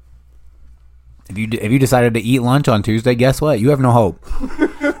 If you decided to eat lunch on Tuesday, guess what? You have no hope.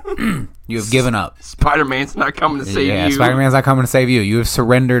 You have given up. Spider-Man's not coming to save Yeah, you. Spider-Man's not coming to save you. You have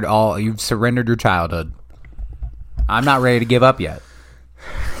surrendered You've surrendered your childhood. I'm not ready to give up yet.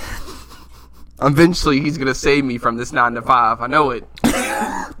 Eventually, he's gonna save me from this 9 to 5. I know it.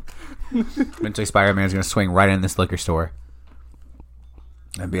 Eventually, Spider-Man's gonna swing right in this liquor store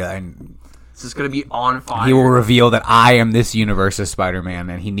and be like, It's just gonna be on fire. He will reveal that I am this universe's Spider-Man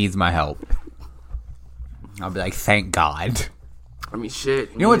and he needs my help. I'll be like, thank God. I mean,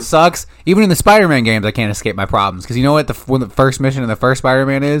 shit. You know what sucks? Even in the Spider-Man games, I can't escape my problems. Because you know what when the first mission in the first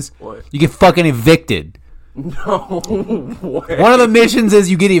Spider-Man is? What? You get fucking evicted. No way. One of the missions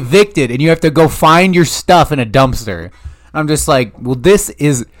is you get evicted and you have to go find your stuff in a dumpster. I'm just like, well, this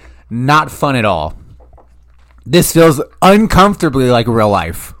is not fun at all. This feels uncomfortably like real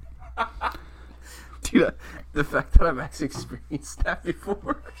life. Dude, the fact that I've actually experienced that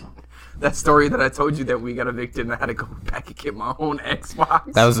before. That story that I told you that we got evicted and I had to go back and get my own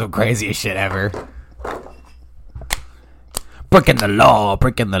Xbox. That was the craziest shit ever. Breaking the law,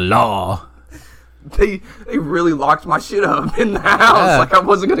 breaking the law. They really locked my shit up in the house. Yeah. Like I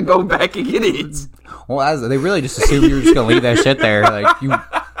wasn't gonna go back and get it. Well, they really just assumed you were just gonna leave that shit there.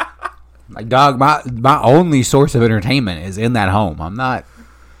 Like dog, my only source of entertainment is in that home.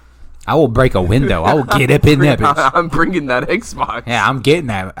 I will break a window. I will get up in that bitch. I'm bringing that Xbox. Yeah, I'm getting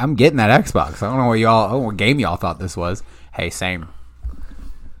that Xbox. I don't know what game y'all thought this was. Hey, same.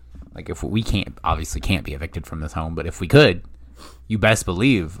 Like if we obviously can't be evicted from this home, but if we could, you best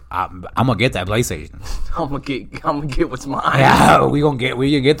believe I'm gonna get that PlayStation. I'm gonna get what's mine. Yeah, we gonna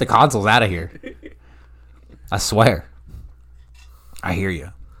get the consoles out of here. I swear. I hear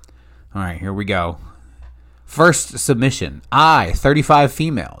you. All right, here we go. First submission. I, 35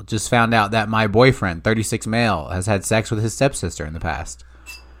 female, just found out that my boyfriend, 36 male, has had sex with his stepsister in the past.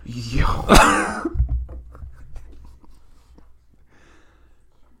 Yo.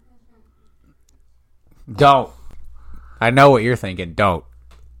 Don't. I know what you're thinking. Don't.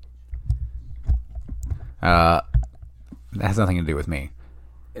 That has nothing to do with me.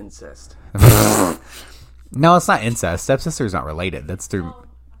 Incest. No, it's not incest. Stepsister's not related. That's through...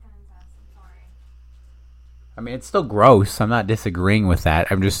 I mean, it's still gross. I'm not disagreeing with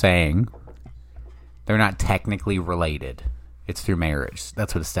that. I'm just saying they're not technically related. It's through marriage.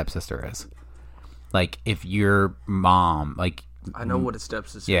 That's what a stepsister is. Like, if your mom, like... I know what a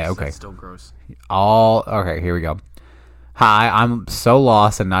stepsister yeah, is. okay. That's still gross. Okay, here we go. Hi, I'm so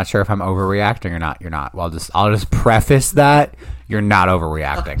lost and not sure if I'm overreacting or not. You're not. Well, I'll just preface that you're not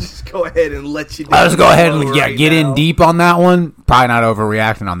overreacting. Just go ahead and let you. I'll just go ahead and get in deep on that one. Probably not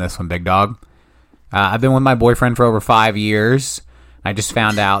overreacting on this one, big dog. I've been with my boyfriend for over 5 years. I just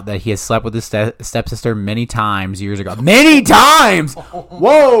found out that he has slept with his stepsister many times years ago. Many times!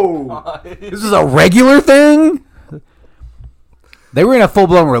 Whoa! This is a regular thing? They were in a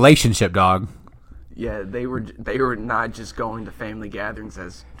full-blown relationship, dog. Yeah, they were not just going to family gatherings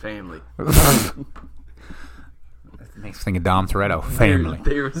as family. Makes me think of Dom Toretto. Family.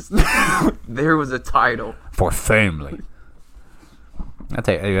 There was a title. For family.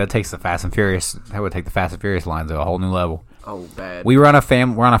 That takes the Fast and Furious. That would take the Fast and Furious lines to a whole new level. Oh, bad. We're on a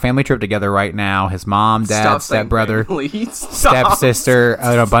family trip together right now. His mom, dad, stepbrother, stepsister,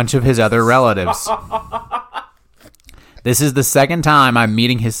 and a bunch of his other relatives. This is the second time I'm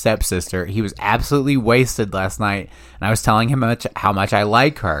meeting his stepsister. He was absolutely wasted last night, and I was telling him how much I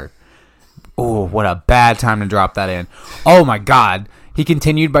like her. Oh, what a bad time to drop that in. Oh my God. He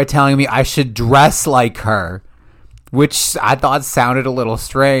continued by telling me I should dress like her, which I thought sounded a little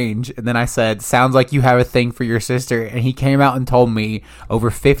strange. And then I said, sounds like you have a thing for your sister. And he came out and told me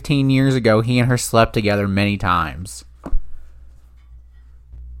over 15 years ago, he and her slept together many times.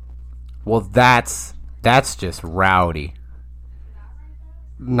 Well, that's just rowdy.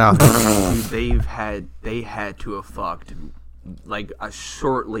 No, they had to have fucked like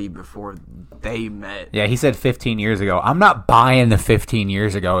shortly before they met. Yeah, he said 15 years ago. I'm not buying the 15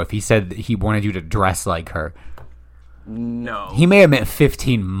 years ago if he said he wanted you to dress like her. No. He may have meant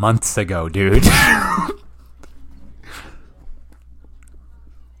 15 months ago, dude. I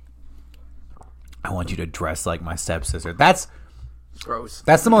want you to dress like my stepsister. That's gross.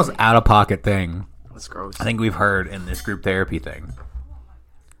 That's the most out-of-pocket thing That's gross. I think we've heard in this group therapy thing.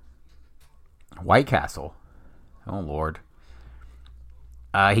 White Castle. Oh, Lord.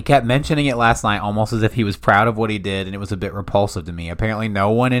 He kept mentioning it last night almost as if he was proud of what he did, and it was a bit repulsive to me. Apparently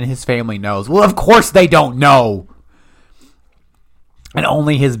no one in his family knows. Well, of course they don't know! And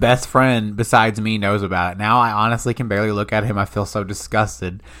only his best friend besides me knows about it. Now I honestly can barely look at him. I feel so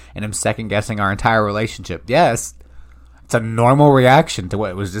disgusted, and I'm second-guessing our entire relationship. Yes, it's a normal reaction to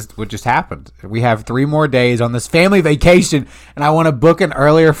what just happened. We have 3 more days on this family vacation, and I want to book an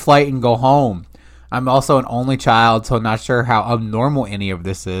earlier flight and go home. I'm also an only child, so I'm not sure how abnormal any of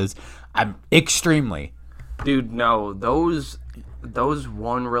this is. I'm extremely. Dude, no, those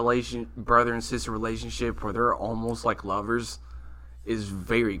one brother and sister relationship where they're almost like lovers is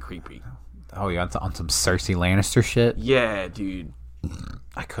very creepy. Oh, yeah, on some Cersei Lannister shit? Yeah, dude.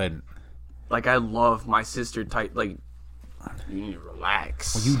 I couldn't. Like, I love my sister type. Like, you need to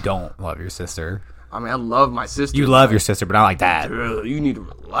relax. Well, you don't love your sister. I mean, I love my sister. You love your sister, but not like that. Dude, you need to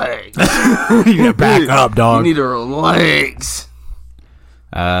relax. You need to back up, dog. You need to relax.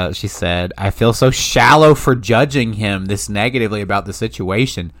 She said, I feel so shallow for judging him this negatively about the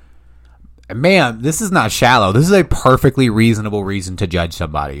situation. Man, this is not shallow. This is a perfectly reasonable reason to judge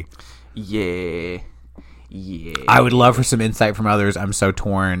somebody. Yeah. I would love for some insight from others. I'm so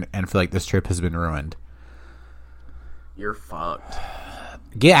torn and feel like this trip has been ruined. You're fucked.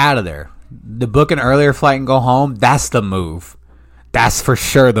 Get out of there. The book an earlier flight and go home, that's the move. That's for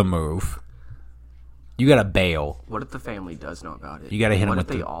sure the move. You gotta bail. What if the family does know about it? You gotta hit them What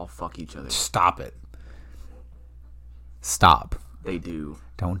with if they all fuck each other? Stop it. Stop. They do.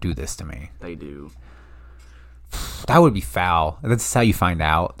 Don't do this to me. They do. That would be foul. That's how you find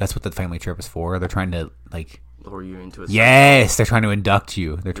out. That's what the family trip is for. They're trying to, like... Lure you into a Yes! They're trying to induct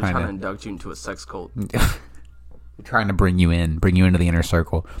you. They're trying trying to induct you into a sex cult. They're trying to bring you into the inner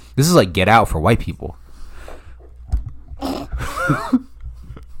circle. This is like Get Out for white people.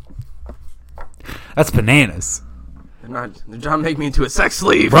 That's bananas. They're trying to make me into a sex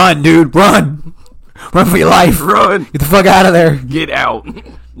slave. Run, dude, run! Run for your life! Run! Get the fuck out of there! Get out!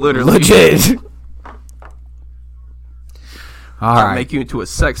 Literally. Legit! All I'll right. make you into a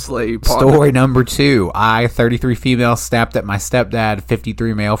sex slave. Partner. Story number 2. I, 33 female, snapped at my stepdad,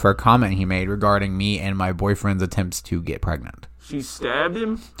 53 male, for a comment he made regarding me and my boyfriend's attempts to get pregnant. She stabbed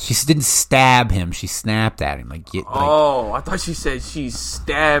him? She didn't stab him. She snapped at him. Oh, I thought she said she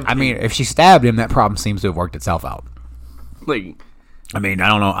stabbed him. I mean, if she stabbed him, that problem seems to have worked itself out. Like, I mean, I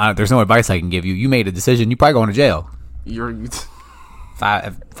don't know. There's no advice I can give you. You made a decision. You probably going to jail. The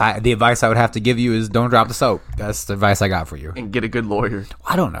advice I would have to give you is don't drop the soap. That's the advice I got for you. And get a good lawyer.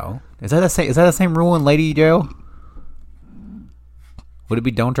 I don't know. Is that the same rule in lady jail? Would it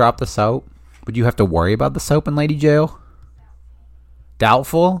be don't drop the soap? Would you have to worry about the soap in lady jail?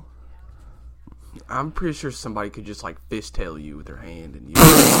 Doubtful? I'm pretty sure somebody could just like fishtail you with their hand and you.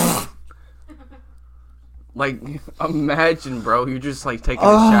 Like, imagine, bro, you're just like taking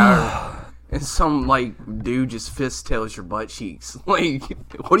a shower and some like dude just fishtails your butt cheeks. Like,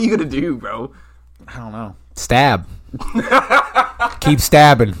 what are you gonna do, bro? I don't know. Stab. Keep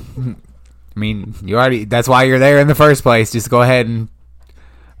stabbing. I mean, that's why you're there in the first place. Just go ahead and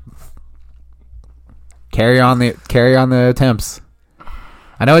carry on the attempts.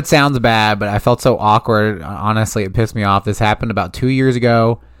 I know it sounds bad, but I felt so awkward. Honestly, it pissed me off. This happened about 2 years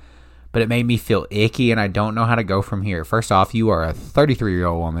ago, but it made me feel icky, and I don't know how to go from here. First off, you are a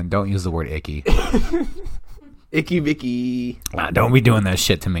 33-year-old woman. Don't use the word icky. Icky Vicky. Don't be doing that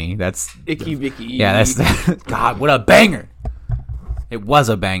shit to me. That's Icky Vicky. Yeah, that's God, what a banger. It was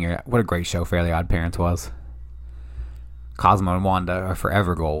a banger. What a great show Fairly Odd Parents was. Cosmo and Wanda are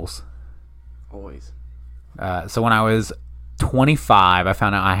forever goals. Always. So when I was 25, I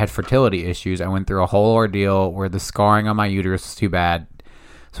found out I had fertility issues. I went through a whole ordeal where the scarring on my uterus was too bad.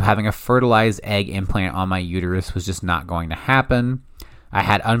 So having a fertilized egg implant on my uterus was just not going to happen. I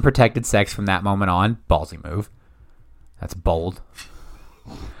had unprotected sex from that moment on. Ballsy move. That's bold.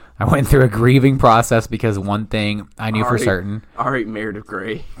 I went through a grieving process because one thing I knew for certain. All right, Meredith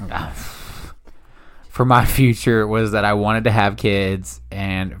Grey. For my future was that I wanted to have kids,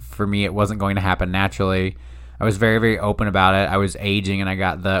 and for me it wasn't going to happen naturally. I was very, very open about it. I was aging, and I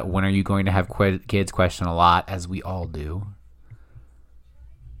got the when are you going to have kids question a lot, as we all do.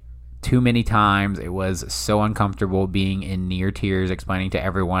 Too many times it was so uncomfortable being in near tears, explaining to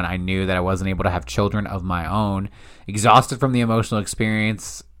everyone I knew that I wasn't able to have children of my own. Exhausted from the emotional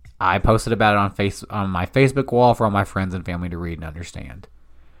experience, I posted about it on my Facebook wall for all my friends and family to read and understand.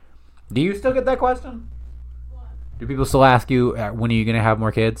 Do you still get that question? What? Do people still ask you, when are you going to have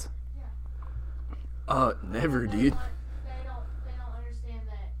more kids? Never, dude. They don't understand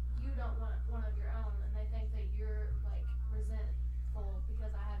that you don't want one of your own, and they think that you're like resentful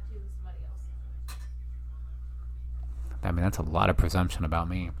because I have two with somebody else. I mean, that's a lot of presumption about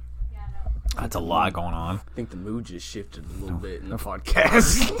me. Yeah, I know. That's a lot going on. I think the mood just shifted a little bit in the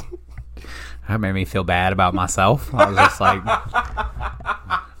podcast. That made me feel bad about myself. I was just like,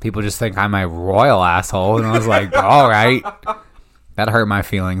 people just think I'm a royal asshole, and I was like, all right. That hurt my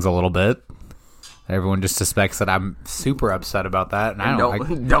feelings a little bit. Everyone just suspects that I'm super upset about that, and I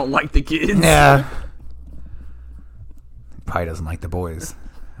don't like the kids. Yeah. Probably doesn't like the boys.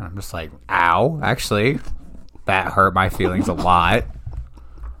 And I'm just like, ow. Actually, that hurt my feelings a lot.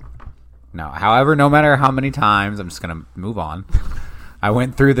 No. However, no matter how many times, I'm just going to move on. I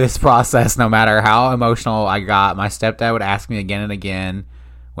went through this process no matter how emotional I got. My stepdad would ask me again and again,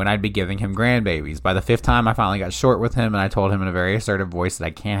 when I'd be giving him grandbabies. By the 5th time, I finally got short with him, and I told him in a very assertive voice that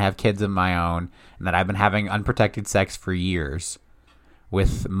I can't have kids of my own, and that I've been having unprotected sex for years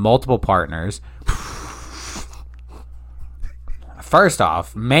with multiple partners. First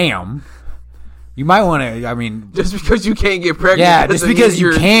off, ma'am, you might want to, I mean... Just because you can't get pregnant... Yeah, just because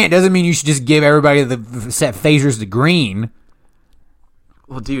you can't doesn't mean you should just give everybody the set phasers to green.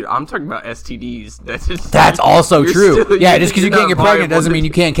 Well, dude, I'm talking about STDs. That's also true. Still, Yeah, just because you can't get pregnant doesn't mean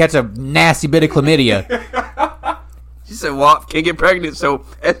you can't catch a nasty bit of chlamydia. She said, well, can't get pregnant, so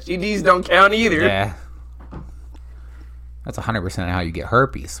STDs don't count either. Yeah. That's 100% how you get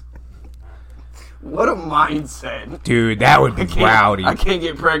herpes. What a mindset. Dude, that would be rowdy. I can't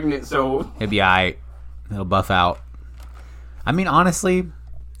get pregnant, so... It'd be alright. It'll buff out. I mean, honestly,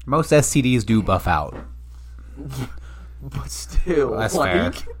 most STDs do buff out. But still, That's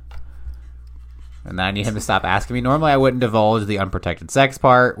fair. And then I need him to stop asking me. Normally, I wouldn't divulge the unprotected sex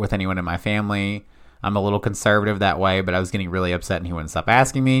part with anyone in my family. I'm a little conservative that way, but I was getting really upset and he wouldn't stop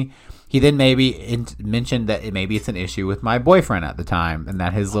asking me. He then mentioned that maybe it's an issue with my boyfriend at the time, and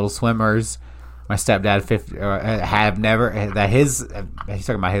that his little swimmers, my stepdad, have never, that his, he's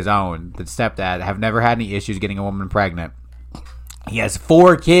talking about his own, the stepdad, have never had any issues getting a woman pregnant. He has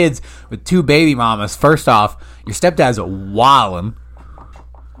 4 kids with 2 baby mamas. First off, your stepdad's a wildin'.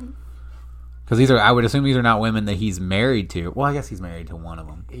 Because I would assume these are not women that he's married to. Well, I guess he's married to one of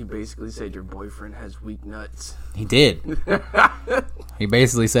them. He basically said your boyfriend has weak nuts. He did. He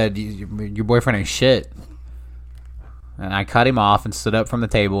basically said, your boyfriend ain't shit. And I cut him off and stood up from the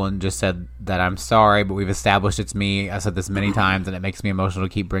table and just said that I'm sorry, but we've established it's me. I said this many times, and it makes me emotional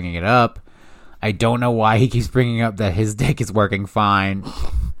to keep bringing it up. I don't know why he keeps bringing up that his dick is working fine.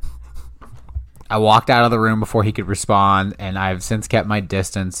 I walked out of the room before he could respond, and I've since kept my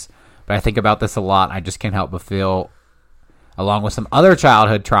distance. But I think about this a lot, and I just can't help but feel, along with some other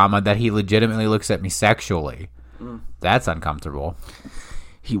childhood trauma, that he legitimately looks at me sexually. That's uncomfortable.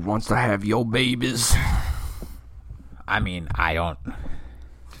 He wants to have your babies. I mean, I don't...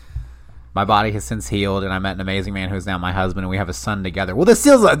 My body has since healed, and I met an amazing man who is now my husband, and we have a son together. Well,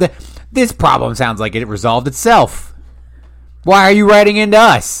 this problem sounds like it resolved itself. Why are you writing into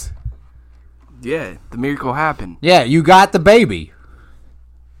us? Yeah, the miracle happened. Yeah, you got the baby.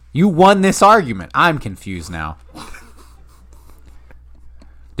 You won this argument. I'm confused now.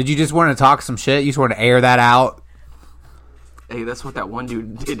 Did you just want to talk some shit? You just want to air that out? Hey, that's what that one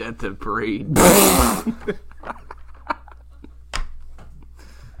dude did at the parade.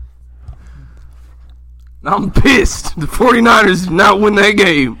 I'm pissed. The 49ers did not win that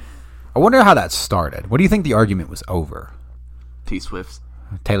game. I wonder how that started. What do you think the argument was over? T-Swift.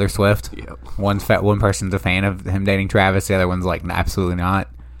 Taylor Swift? Yep. One person's a fan of him dating Travis. The other one's like, absolutely not.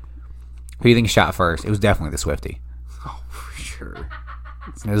 Who do you think shot first? It was definitely the Swiftie. Oh, for sure.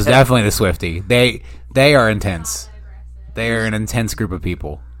 It was definitely the Swiftie. They are intense. They are an intense group of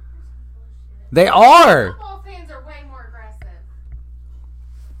people. They are! Football fans are way more aggressive.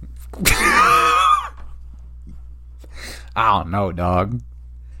 I don't know, dog.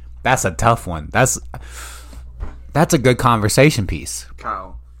 That's a tough one. That's a good conversation piece.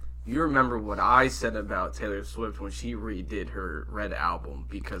 Kyle, you remember what I said about Taylor Swift when she redid her Red album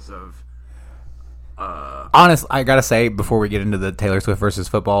because of... Honestly, I gotta say, before we get into the Taylor Swift versus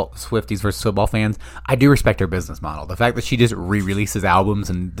football, Swifties versus football fans, I do respect her business model. The fact that she just re-releases albums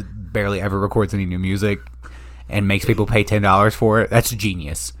and barely ever records any new music and makes people pay $10 for it, that's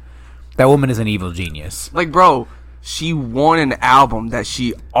genius. That woman is an evil genius. Like, bro, she won an album that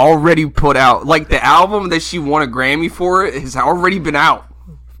she already put out. Like, the album that she won a Grammy for has already been out.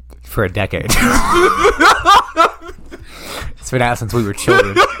 For a decade. It's been out since we were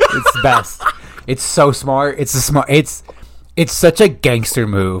children. It's the best. It's so smart. It's such a gangster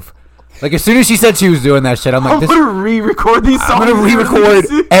move. Like, as soon as she said she was doing that shit, I'm like, I'm gonna re-record these songs. I'm gonna re-record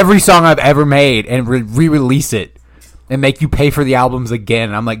every song I've ever made and re-release it and make you pay for the albums again.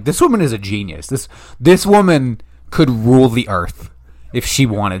 And I'm like, this woman is a genius. This woman could rule the earth if she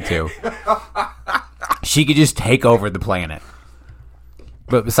wanted to. She could just take over the planet.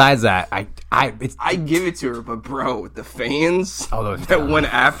 But besides that, I give it to her, but bro, the fans those that went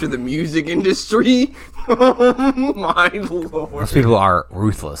after the music industry, oh my lord. Those people are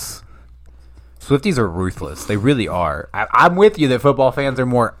ruthless. Swifties are ruthless. They really are. I'm with you that football fans are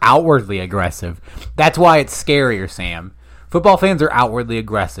more outwardly aggressive. That's why it's scarier, Sam. Football fans are outwardly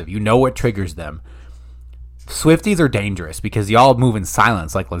aggressive. You know what triggers them. Swifties are dangerous because y'all move in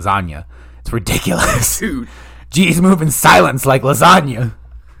silence like lasagna. It's ridiculous. Dude. G's move in silence like lasagna.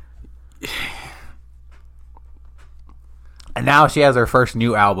 And now she has her first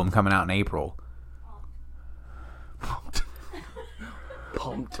new album coming out in April.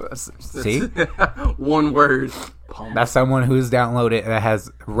 Pumped. See? One word. Pumped. That's someone who's downloaded that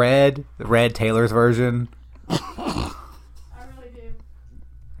has read Taylor's version. I really do.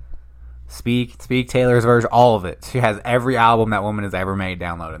 Speak Taylor's version, all of it. She has every album that woman has ever made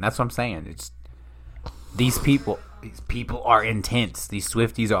downloaded. And that's what I'm saying. It's these people are intense. These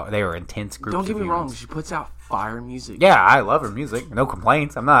Swifties are intense groups. Don't get me of wrong. humans. She puts out fire music. Yeah, I love her music. No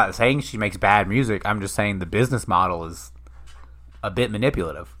complaints. I'm not saying she makes bad music. I'm just saying the business model is a bit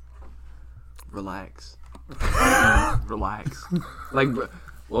manipulative. Relax. Relax. Like,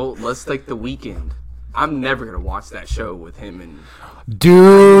 well, let's take The Weeknd. I'm never gonna watch that show with him and.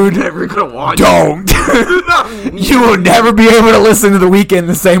 Dude, Never gonna watch. don't. You will never be able to listen to The Weeknd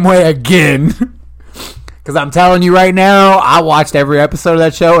the same way again. Because I'm telling you right now, I watched every episode of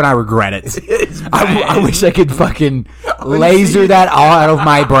that show and I regret it. I wish I could fucking laser that all out of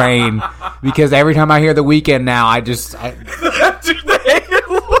my brain. Because every time I hear The Weeknd now, I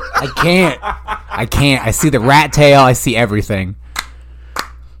can't. I can't. I see the rat tail. I see everything.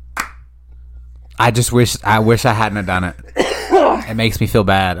 I wish I hadn't have done it. It makes me feel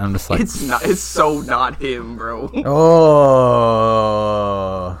bad. I'm just like, It's so not him, bro.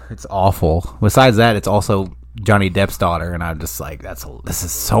 oh, it's awful. Besides that, it's also Johnny Depp's daughter, and I'm just like, this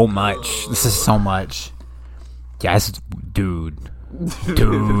is so much. This is so much. Yes, dude,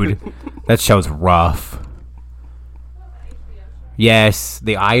 that show's rough. Yes,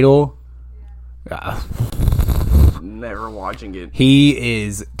 The Idol. Never watching it. He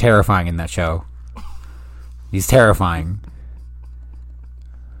is terrifying in that show. He's terrifying.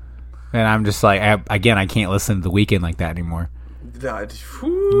 And I'm just like, I can't listen to The Weeknd like that anymore.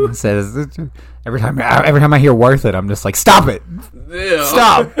 It says every time I hear "Worth It," I'm just like, stop it, Yeah.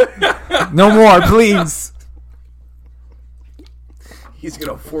 stop, no more, please. He's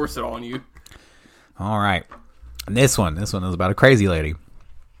gonna force it on you. All right, and this one is about a crazy lady.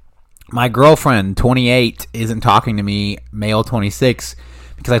 My girlfriend, 28, isn't talking to me, male 26,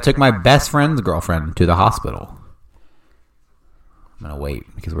 because I took my best friend's girlfriend to the hospital. I'm going to wait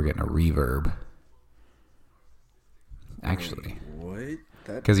because we're getting a reverb. Actually. What?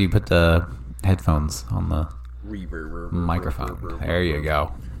 Because you put the headphones on the Reverb. microphone. There you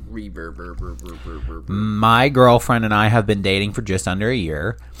go. Reverb. My girlfriend and I have been dating for just under a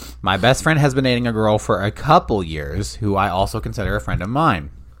year. My best friend has been dating a girl for a couple years who I also consider a friend of mine.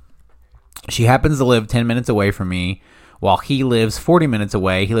 She happens to live 10 minutes away from me, while he lives 40 minutes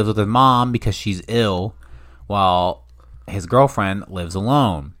away. He lives with his mom because she's ill, while his girlfriend lives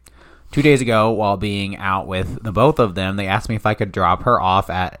alone. 2 days ago, while being out with the both of them, they asked me if I could drop her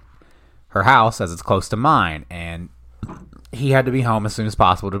off at her house as it's close to mine, and he had to be home as soon as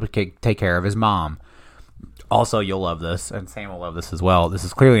possible to take care of his mom. Also, you'll love this, and Sam will love this as well. This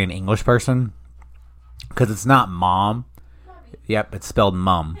is clearly an English person, because it's not mom. Yep, it's spelled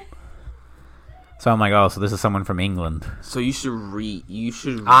mum. So I'm like, oh, so this is someone from England. So you should read.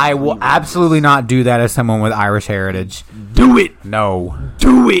 I will absolutely not do that as someone with Irish heritage. do it. No.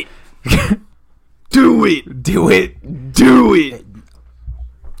 Do it. Do it. Do it. Do it.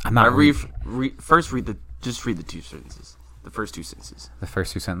 I'm not First read the 2 sentences. The first 2 sentences. the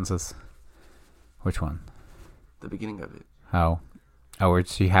first 2 sentences. Which one? The beginning of it. Oh, where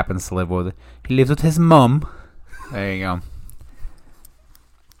she happens to live with. He lives with his mum. There you go.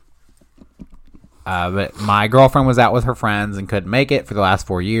 But my girlfriend was out with her friends and couldn't make it for the last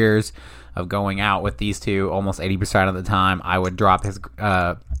 4 years of going out with these two. Almost 80% of the time, I would drop his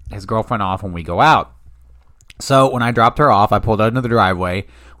girlfriend off when we go out. So when I dropped her off, I pulled out into the driveway.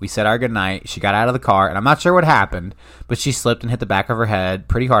 We said our goodnight. She got out of the car, and I'm not sure what happened, but she slipped and hit the back of her head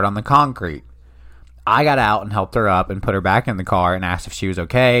pretty hard on the concrete. I got out and helped her up and put her back in the car and asked if she was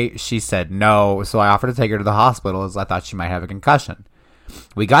okay. She said no, so I offered to take her to the hospital as I thought she might have a concussion.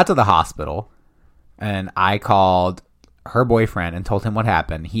 We got to the hospital, and I called her boyfriend and told him what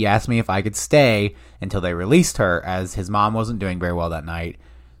happened. He asked me if I could stay until they released her, as his mom wasn't doing very well that night.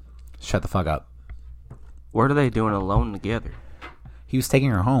 Shut the fuck up. What are they doing alone together? He was taking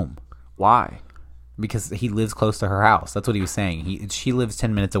her home Why? because he lives close to her house. That's what he was saying. She lives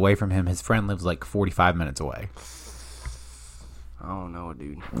 10 minutes away from him. His friend lives like 45 minutes away. I don't know,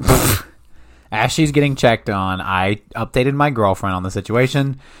 dude. As she's getting checked on, I updated my girlfriend on the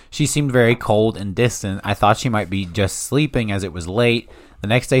situation. She seemed very cold and distant. I thought she might be just sleeping as it was late. The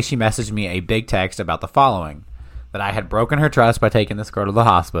next day, she messaged me a big text about the following: that I had broken her trust by taking this girl to the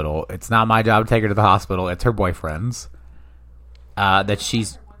hospital. It's not my job to take her to the hospital. It's her boyfriend's.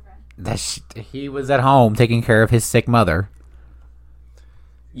 He was at home taking care of his sick mother.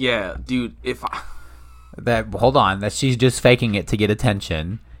 Yeah, dude. That she's just faking it to get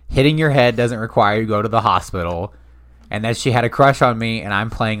attention. Hitting your head doesn't require you to go to the hospital. and that she had a crush on me, and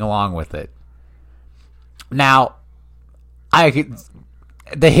I'm playing along with it. Now,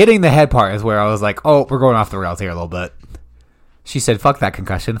 the hitting the head part is where I was like, oh, we're going off the rails here a little bit. She said, fuck that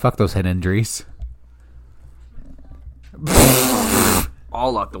concussion. Fuck those head injuries.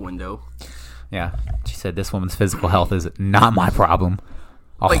 All out the window. Yeah. She said, this woman's physical health is not my problem.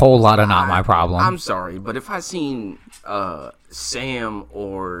 A whole lot of not my problem. I'm sorry, but if I seen Sam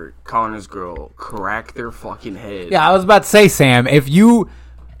or Connor's girl crack their fucking head. Yeah, I was about to say, Sam, if you,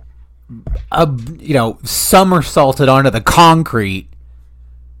 somersaulted onto the concrete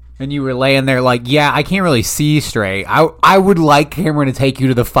and you were laying there like, yeah, I can't really see straight, I would like Cameron to take you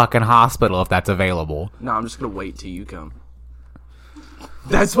to the fucking hospital if that's available. No, I'm just going to wait till you come.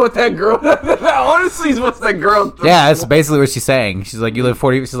 That's what that girl, honestly, is what that girl. Yeah, that's basically what she's saying. She's like, you live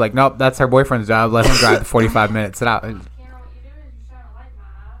 40, she's like, nope, that's her boyfriend's job. Let him drive the 45 minutes. Sit out.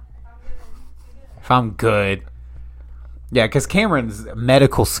 If I'm good. Yeah, because Cameron's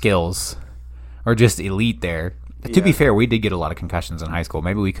medical skills are just elite there. Yeah. To be fair, we did get a lot of concussions in high school.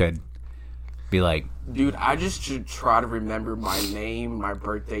 Maybe we could be like... Dude, I just should try to remember my name, my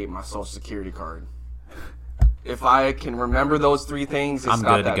birthday, and my social security card. If I can remember those three things, it's I'm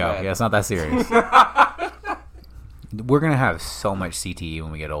not good that to go. bad. Yeah, it's not that serious. We're going to have so much CTE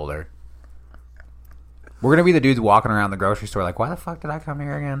when we get older. We're going to be the dudes walking around the grocery store like, why the fuck did I come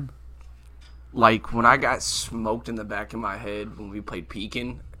here again? Like, when I got smoked in the back of my head when we played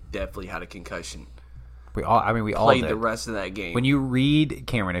Pekin, definitely had a concussion. We all played did. the rest of that game. When you read,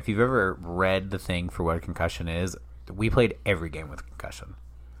 Cameron, if you've ever read the thing for what a concussion is, we played every game with a concussion.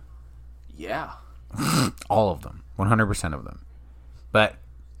 Yeah. All of them. 100% of them. But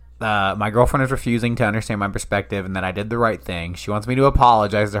my girlfriend is refusing to understand my perspective and that I did the right thing. She wants me to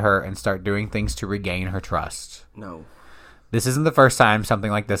apologize to her and start doing things to regain her trust. No. This isn't the first time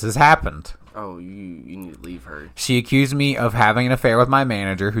something like this has happened. Oh, you need to leave her. She accused me of having an affair with my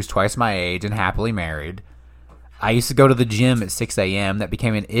manager, who's twice my age and happily married. I used to go to the gym at 6 a.m. That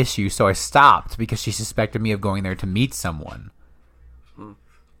became an issue, so I stopped because she suspected me of going there to meet someone.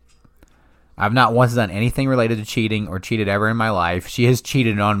 I've not once done anything related to cheating or cheated ever in my life. She has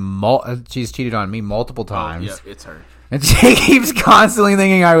cheated on me multiple times. Oh, yeah, it's her. And she keeps constantly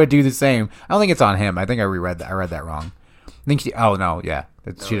thinking I would do the same. I don't think it's on him. I think I read that. I read that wrong. I think she. Oh no, yeah,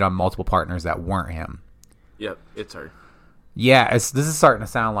 it's cheated on multiple partners that weren't him. Yep, it's her. Yeah, this is starting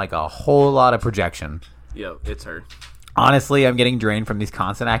to sound like a whole lot of projection. Yep, it's her. Honestly, I'm getting drained from these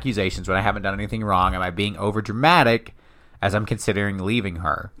constant accusations when I haven't done anything wrong. Am I being over dramatic as I'm considering leaving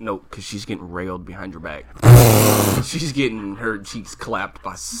her? No, because she's getting railed behind your back. She's getting her cheeks clapped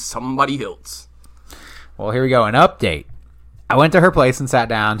by somebody else. Well, here we go. An update. I went to her place and sat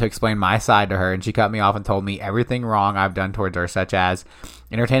down to explain my side to her, and she cut me off and told me everything wrong I've done towards her, such as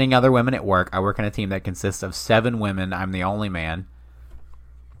entertaining other women at work. I work in a team that consists of 7 women. I'm the only man.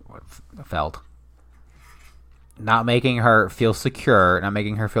 Felt. Not making her feel secure, not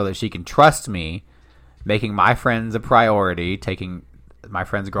making her feel that she can trust me, making my friends a priority, taking my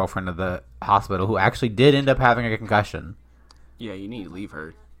friend's girlfriend to the hospital, who actually did end up having a concussion. Yeah, you need to leave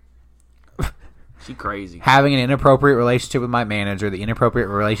her. She crazy. Having an inappropriate relationship with my manager. The inappropriate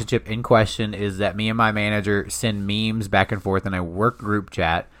relationship in question is that me and my manager send memes back and forth in a work group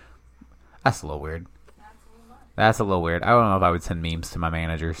chat. That's a little weird. That's a little weird. I don't know if I would send memes to my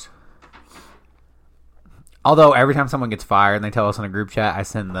managers. Although every time someone gets fired and they tell us in a group chat, I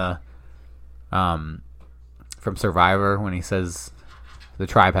send the from Survivor when he says the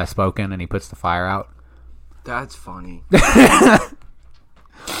tribe has spoken and he puts the fire out. That's funny.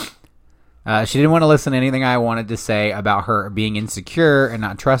 She didn't want to listen to anything I wanted to say about her being insecure and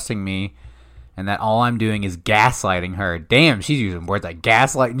not trusting me, and that all I'm doing is gaslighting her. Damn, she's using words like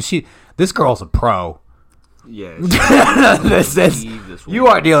gaslighting. This girl's a pro. Yeah. You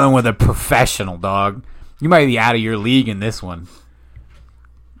are dealing with a professional, dog. You might be out of your league in this one.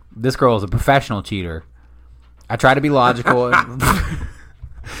 This girl is a professional cheater. I try to be logical.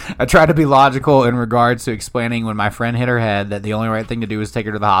 I try to be logical in regards to explaining when my friend hit her head that the only right thing to do was take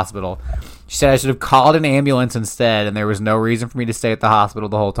her to the hospital. She said I should have called an ambulance instead, and there was no reason for me to stay at the hospital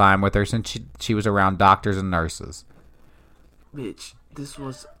the whole time with her since she was around doctors and nurses. Bitch, this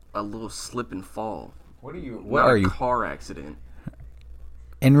was a little slip and fall. What are you? Not a car accident.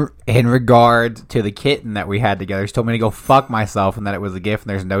 In regard to the kitten that we had together, she told me to go fuck myself and that it was a gift and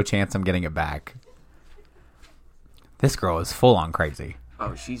there's no chance I'm getting it back. This girl is full on crazy.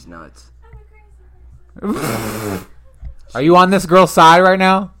 Oh, she's nuts. Are you on this girl's side right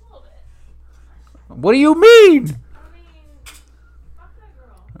now? What do you mean? Fuck that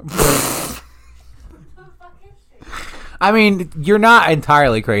girl. I mean, you're not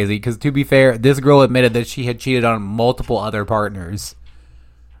entirely crazy because, to be fair, this girl admitted that she had cheated on multiple other partners,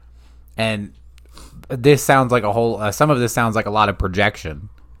 and this sounds like a whole. Some of this sounds like a lot of projection,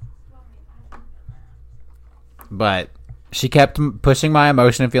 but she kept pushing my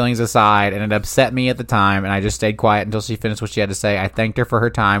emotion and feelings aside, and it upset me at the time. And I just stayed quiet until she finished what she had to say. I thanked her for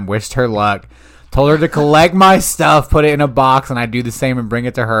her time, wished her luck, told her to collect my stuff, put it in a box, and I'd do the same and bring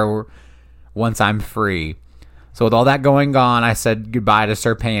it to her once I'm free. So with all that going on, I said goodbye to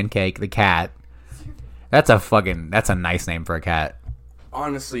Sir Pancake, the cat. That's a nice name for a cat.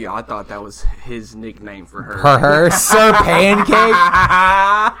 Honestly, I thought that was his nickname for her. For her, Sir Pancake?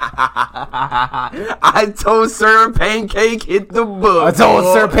 I told Sir Pancake hit the book. I told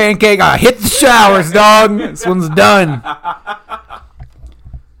Sir Pancake, hit the showers, dog. This one's done.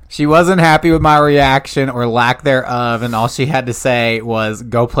 She wasn't happy with my reaction or lack thereof, and all she had to say was,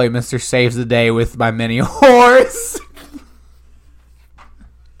 go play Mr. Saves the Day with my mini horse.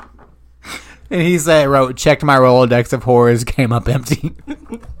 And he wrote, checked my Rolodex of horrors, came up empty.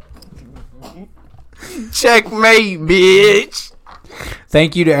 Checkmate, bitch.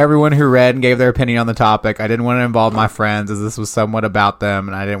 Thank you to everyone who read and gave their opinion on the topic. I didn't want to involve my friends as this was somewhat about them,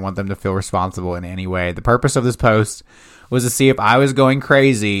 and I didn't want them to feel responsible in any way. The purpose of this post was to see if I was going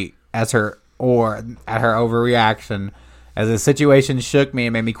crazy at her overreaction, as the situation shook me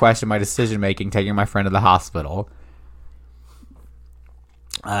and made me question my decision making, taking my friend to the hospital.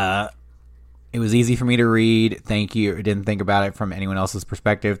 It was easy for me to read. Thank you. I didn't think about it from anyone else's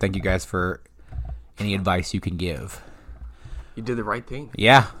perspective. Thank you guys for any advice you can give. You did the right thing.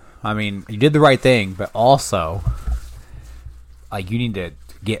 Yeah, I mean, you did the right thing, but also, like, you need to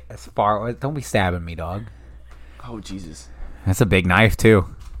get as far. Don't be stabbing me, dog. Oh, Jesus. That's a big knife, too.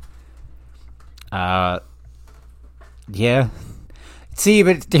 Yeah. See,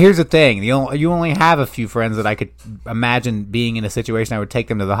 but here's the thing. You only have a few friends that I could imagine being in a situation I would take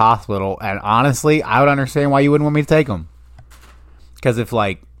them to the hospital. And honestly, I would understand why you wouldn't want me to take them. Because if,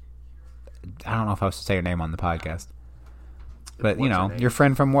 like, I don't know if I was to say your name on the podcast. But, you know, your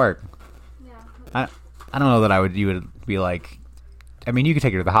friend from work. Yeah. I don't know that you would be like, I mean, you could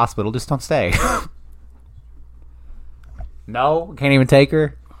take her to the hospital, just don't stay. No, can't even take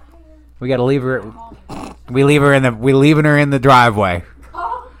her. We gotta leave her. We leaving her in the driveway.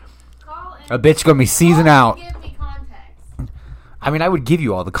 Call A bitch gonna be seizing out. Give me context. I mean, I would give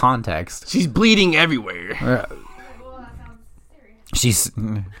you all the context. She's bleeding everywhere. Well, that sounds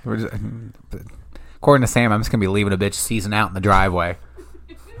serious. According to Sam, I'm just gonna be leaving a bitch seizing out in the driveway.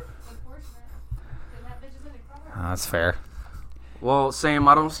 Unfortunate. Didn't have bitches in the car. Oh, that's fair. Well, Sam,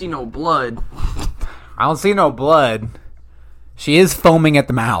 I don't see no blood. I don't see no blood. She is foaming at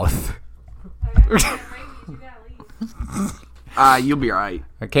the mouth. You gotta leave. You'll be alright.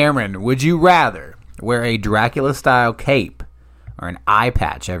 Cameron, would you rather wear a Dracula-style cape or an eye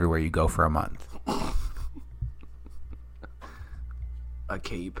patch everywhere you go for a month? A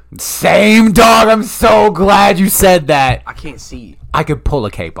cape. Same, dog. I'm so glad you said that. I can't see. I could pull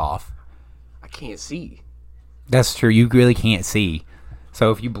a cape off. I can't see. That's true. You really can't see.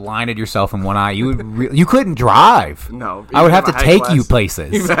 So if you blinded yourself in one eye, you couldn't drive. No. I would have to Even if take had you glasses-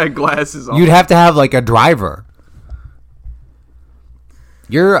 places. Even if I had glasses on. You'd have to have like a driver.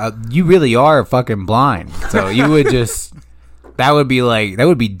 You really are fucking blind. So you would just that would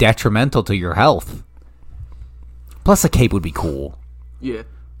be detrimental to your health. Plus a cape would be cool. Yeah.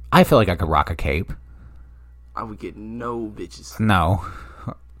 I feel like I could rock a cape. I would get no bitches. No.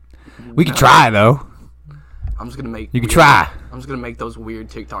 We could try though. I'm just gonna make. You could try. I'm just gonna make those weird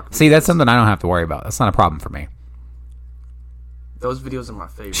TikTok videos. See, that's something I don't have to worry about. That's not a problem for me. Those videos are my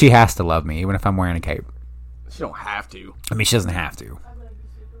favorite. She has to love me, even if I'm wearing a cape. She don't have to. I mean, she doesn't have to. I'm gonna be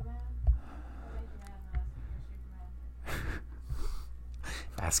Superman. I'll make you mad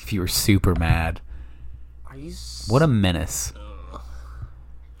when I ask if you're Superman. Ask if you were super mad. Are you? What a menace.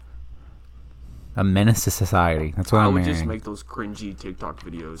 A menace to society. That's what I I'm would hearing. just make those cringy TikTok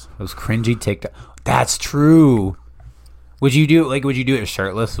videos. Those cringy TikTok. That's true. Would you do it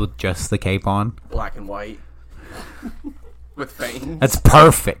shirtless with just the cape on? Black and white. With fangs. That's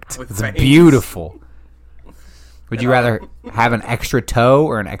perfect. With It's fangs. beautiful. Would you rather have an extra toe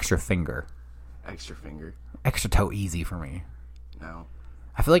or an extra finger? Extra finger. Extra toe easy for me. No.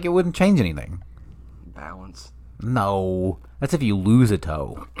 I feel like it wouldn't change anything. Balance. No. That's if you lose a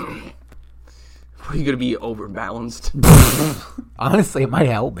toe. Are you gonna be overbalanced? Honestly, it might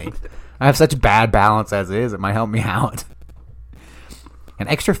help me. I have such bad balance as is. It might help me out. An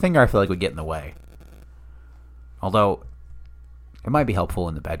extra finger I feel like would get in the way. Although, it might be helpful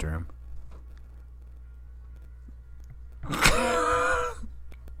in the bedroom.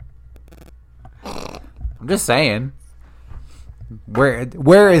 I'm just saying.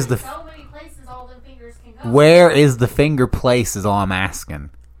 Where is the So many places all them fingers can go. where is the finger place? Is all I'm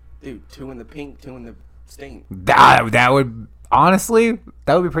asking. Dude, 2 in the pink, 2 in the stink. That would honestly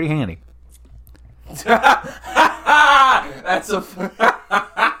that would be pretty handy. That's a.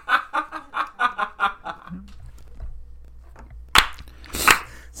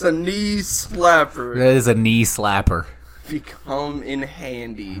 It's a knee slapper. That is a knee slapper. Become in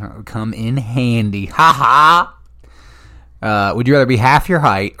handy. Come in handy. Ha ha. Would you rather be half your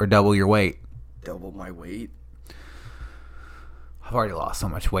height or double your weight? Double my weight. I've already lost so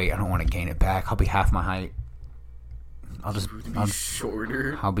much weight. I don't want to gain it back. I'll be half my height. I'll Be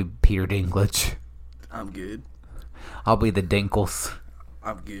shorter. I'll be Peter Dinklage. I'm good. I'll be the Dinkles.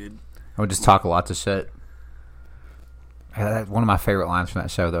 I'm good. I would just talk lots of shit. One of my favorite lines from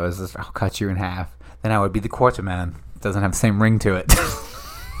that show, though, is this, I'll cut you in half. Then I would be the Quarterman. It doesn't have the same ring to it.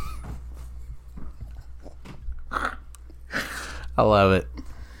 I love it.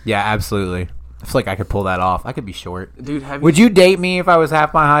 Yeah, absolutely. I feel like I could pull that off. I could be short. Dude, Would you date me if I was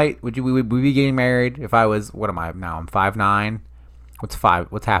half my height? Would we be getting married if I was, what am I now? I'm 5'9". What's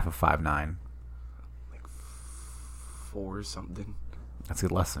half of 5'9"? 4 or something. That's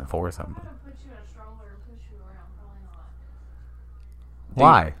less than 4 or I'm something. gonna put you in a stroller and push you around. Probably not.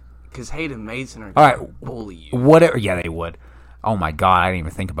 Why? Because Hayden and Mason are All right. going to bully you. Whatever. Yeah, they would. Oh my god, I didn't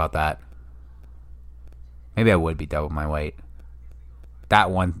even think about that. Maybe I would be double my weight. That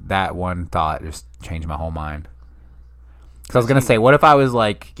one thought just changed my whole mind. Because I was gonna say, what if I was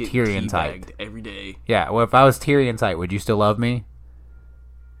like Get Tyrion type? teabagged every day. Yeah. Well, if I was Tyrion type, would you still love me?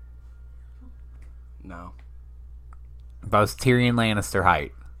 No. If I was Tyrion Lannister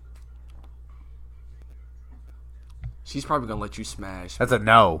height, She's probably going to let you smash. that's a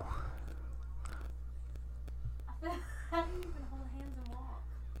no. How do you even hold hands and walk?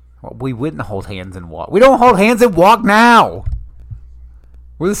 Well, we wouldn't hold hands and walk. We don't hold hands and walk now.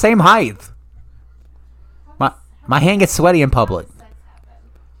 We're the same height. My hand gets sweaty in public. How does sex happen?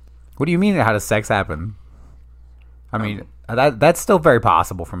 What do you mean? How does sex happen? I mean, that's still very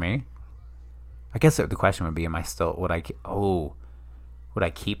possible for me. I guess the question would be, would I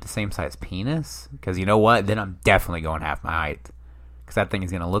keep the same size penis? Because you know what? Then I'm definitely going half my height. Because that thing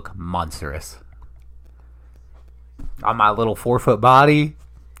is going to look monstrous. On my little 4-foot body,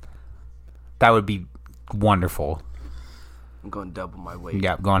 that would be wonderful. I'm going double my weight.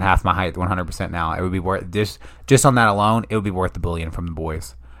 Yeah, going half my height 100% now. It would be worth, just on that alone, it would be worth the bullying from the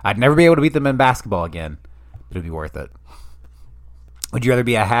boys. I'd never be able to beat them in basketball again, but it would be worth it. Would you rather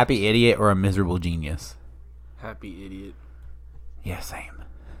be a happy idiot or a miserable genius? Happy idiot. Yeah, same.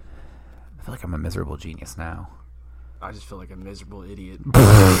 I feel like I'm a miserable genius now. I just feel like a miserable idiot.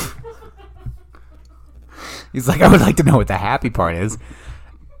 He's like, I would like to know what the happy part is.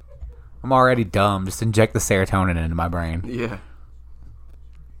 I'm already dumb. Just inject the serotonin into my brain. Yeah.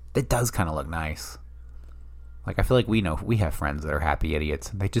 It does kind of look nice. Like, I feel like we have friends that are happy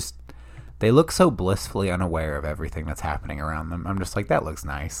idiots. They look so blissfully unaware of everything that's happening around them. I'm just like, that looks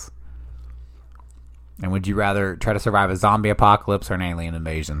nice. And would you rather try to survive a zombie apocalypse or an alien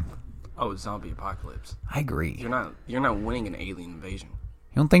invasion? Oh, zombie apocalypse. I agree. You're not winning an alien invasion.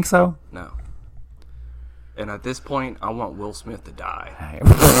 You don't think so? No. And at this point, I want Will Smith to die.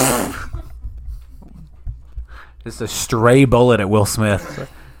 Just a stray bullet at Will Smith.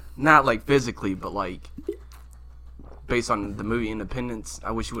 Not like physically, but like based on the movie Independence.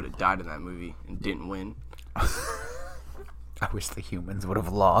 I wish he would have died in that movie and didn't win. I wish the humans would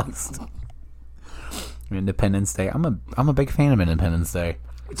have lost. Independence Day. I'm a big fan of Independence Day.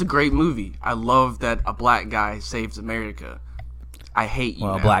 It's a great movie. I love that a black guy saves America. I hate you.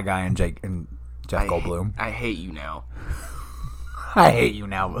 Well, now. a black guy and Jeff Goldblum. I hate you now. I hate you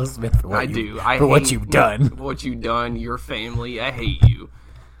now, Will Smith, for I hate what you've done. What you've done, your family. I hate you.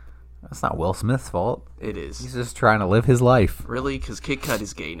 That's not Will Smith's fault. It is. He's just trying to live his life. Really? Because Kid Cudi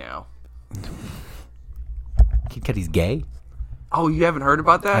is gay now. Kid Cudi's gay? Oh, you haven't heard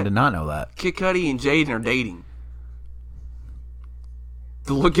about that? I did not know that. Kid Cudi and Jaden are dating.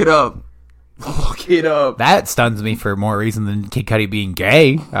 Look it up. Look it up. That stuns me for more reason than Kid Cudi being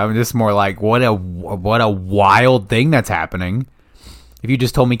gay. I'm just more like, what a wild thing that's happening. If you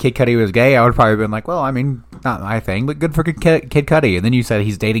just told me Kid Cudi was gay, I would probably have been like, well, I mean, not my thing, but good for Kid Cudi. And then you said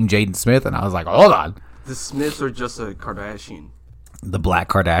he's dating Jaden Smith, and I was like, hold on. The Smiths are just a Kardashian. The Black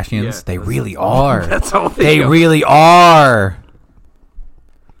Kardashians? Yeah, they really are. That's all They are. really are.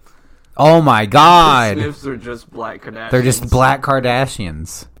 Oh my God. The Smiths are just Black Kardashians. They're just Black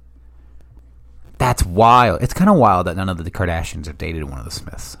Kardashians. That's wild. It's kind of wild that none of the Kardashians have dated one of the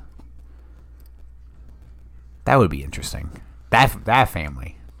Smiths. That would be interesting. That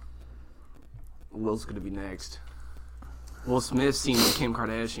family. Will's gonna be next. Will Smith seen Kim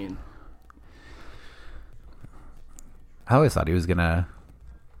Kardashian. I always thought he was gonna.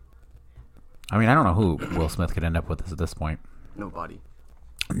 I mean, I don't know who Will Smith could end up with at this point. Nobody.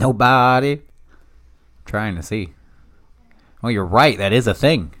 Trying to see. Well, you're right. That is a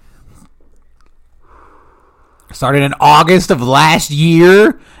thing. Started in August of last year,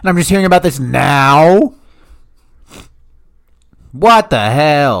 and I'm just hearing about this now. What the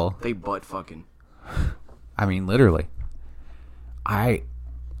hell? They butt fucking. I mean, literally. I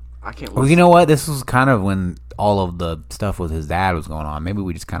can't. Well, you know what? This was kind of when all of the stuff with his dad was going on. Maybe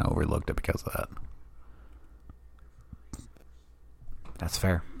we just kind of overlooked it because of that. That's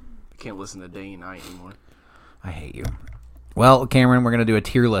fair. I can't listen to Day and Night anymore. I hate you. Well, Cameron, we're going to do a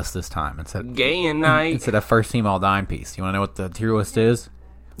tier list this time. Gay and Night. Instead of first team all dime piece. You want to know what the tier list is?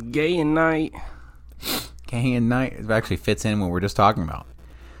 Gay and Night. Gay and Night. It actually fits in what we're just talking about.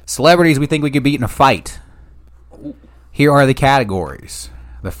 Celebrities we think we could beat in a fight. Here are the categories.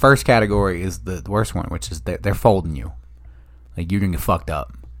 The first category is the worst one, which is they're folding you. Like, you're going to get fucked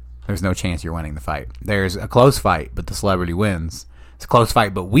up. There's no chance you're winning the fight. There's a close fight, but the celebrity wins. It's a close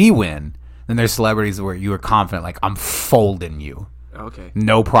fight, but we win. Then there's celebrities where you are confident, like, I'm folding you. Okay.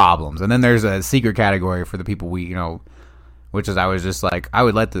 No problems. And then there's a secret category for the people which is I was just like, I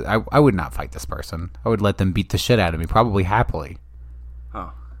would not fight this person. I would let them beat the shit out of me, probably happily.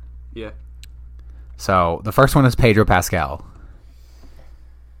 Oh, yeah. So the first one is Pedro Pascal.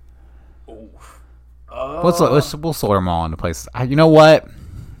 We'll sort them all into places. You know what?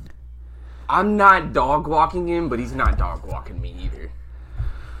 I'm not dog walking him, but he's not dog walking me either.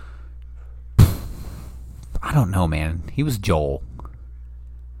 I don't know, man. He was Joel.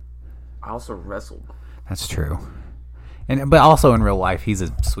 I also wrestled. That's true. But also in real life, he's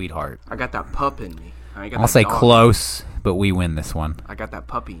a sweetheart. I got that pup in me. I'll say close, but we win this one. I got that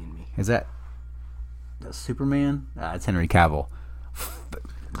puppy in me. Is that Superman? It's Henry Cavill.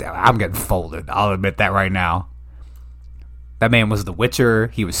 I'm getting folded. I'll admit that right now. That man was the Witcher.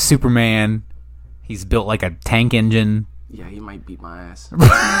 He was Superman. He's built like a tank engine. Yeah, he might beat my ass.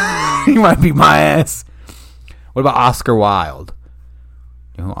 He might beat my ass. What about Oscar Wilde?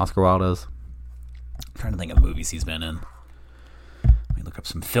 You know who Oscar Wilde is? I'm trying to think of movies he's been in. Let me look up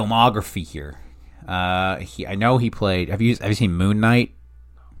some filmography here. I know he played. Have you seen Moon Knight?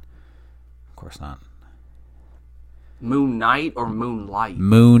 Of course not. Moon Knight or Moonlight?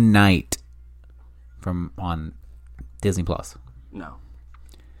 Moon Knight on Disney Plus. No.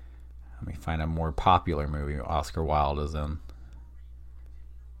 Let me find a more popular movie Oscar Wilde is in.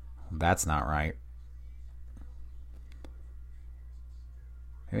 That's not right.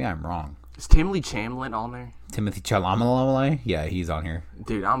 Maybe I'm wrong. Is Timothy Chalamet on there? Timothy Chalamet? Yeah, he's on here.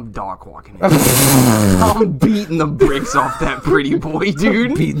 Dude, I'm dog walking him. I'm beating the brakes off that pretty boy,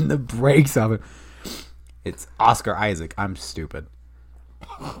 dude. Beating the brakes off it. It's Oscar Isaac. I'm stupid.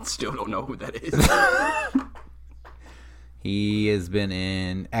 Still don't know who that is. He has been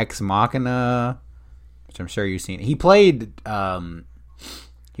in Ex Machina, which I'm sure you've seen. He played.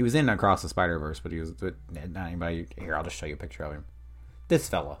 He was in Across the Spider-Verse, but he was not anybody. Here, I'll just show you a picture of him. This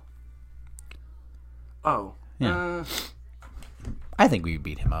fella. Oh. Yeah. I think we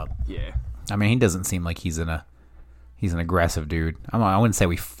beat him up. Yeah. I mean, he doesn't seem like he's an aggressive dude. I wouldn't say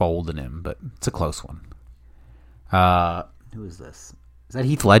we folded him, but it's a close one. Who is this? Is that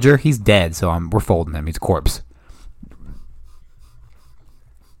Heath Ledger? He's dead, so we're folding him. He's a corpse.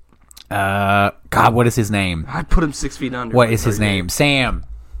 God, what is his name? I'd put him 6 feet under. What is his name? Sam.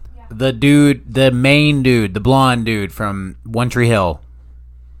 Yeah. The dude, the main dude, the blonde dude from One Tree Hill.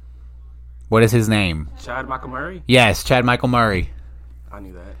 What is his name? Chad Michael Murray? Yes, Chad Michael Murray. I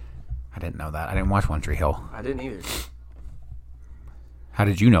knew that. I didn't know that. I didn't watch One Tree Hill. I didn't either. How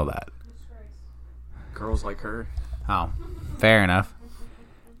did you know that? Girls like her. Oh, fair enough.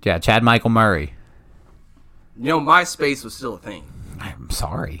 Yeah, Chad Michael Murray. You know, MySpace was still a thing. I'm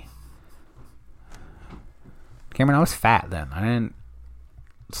sorry. Cameron, I was fat then.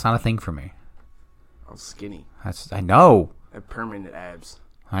 It's not a thing for me. I was skinny. I know. I had permanent abs.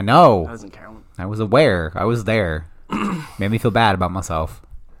 I know. That doesn't count. I was aware. I was there. Made me feel bad about myself.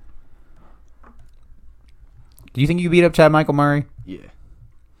 Do you think you beat up Chad Michael Murray? Yeah.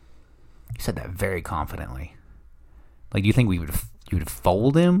 You said that very confidently. Like, do you think you would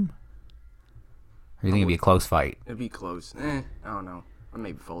fold him? Or do you think it'd be a close fight? It'd be close. I don't know. I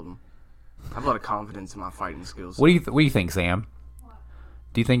maybe fold him. I have a lot of confidence in my fighting skills. What do you think, Sam? What?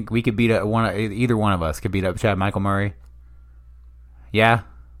 Do you think we could beat up either one of us could beat up Chad Michael Murray? Yeah?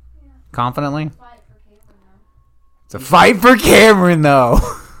 Confidently? It's a fight for Cameron, though.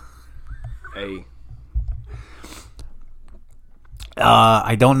 Hey.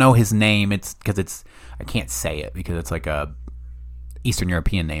 I don't know his name. It's because I can't say it because it's like a Eastern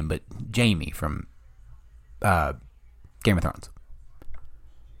European name, but Jamie from Game of Thrones.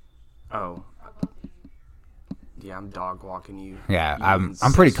 Oh. Yeah, I'm dog walking you. Yeah, You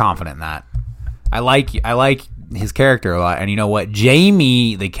I'm pretty confident in that. I like his character a lot, and you know what?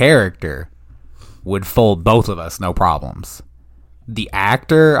 Jamie, the character, would fold both of us, no problems. The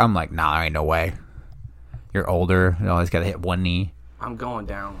actor, I'm like, nah, there ain't no way. You're older. You always got to hit one knee. I'm going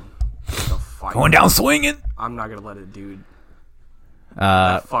down. The fight. Going down swinging. I'm not gonna let a dude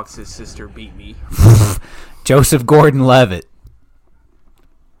that fucks his sister beat me. Joseph Gordon-Levitt.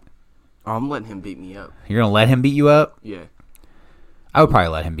 Oh, I'm letting him beat me up. You're gonna let him beat you up? Yeah. I would probably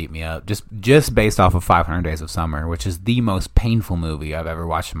let him beat me up, just based off of 500 Days of Summer, which is the most painful movie I've ever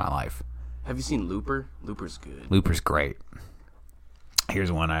watched in my life. Have you seen Looper? Looper's good. Looper's great.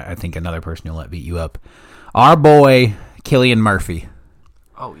 Here's one I think another person you'll let beat you up. Our boy, Cillian Murphy.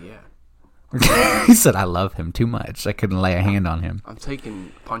 Oh, yeah. He said, I love him too much. I couldn't lay a hand on him. I'm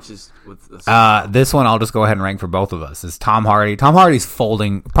taking punches with the... This one I'll just go ahead and rank for both of us. Is Tom Hardy. Tom Hardy's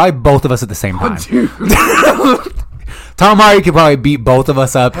folding probably both of us at the same time. Tom Hardy could probably beat both of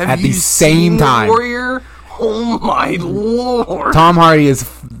us up at the same time. Warrior? Oh, my Lord. Tom Hardy is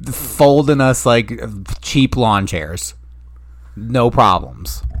folding us like cheap lawn chairs. No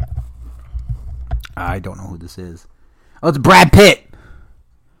problems. I don't know who this is. Oh, it's Brad Pitt.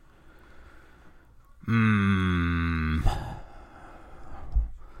 I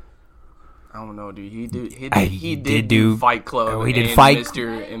don't know, dude. He did do Fight Club. Oh, he did and Fight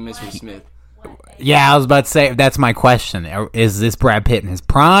Mr. and Mr. Smith. Yeah, I was about to say, that's my question. Is this Brad Pitt in his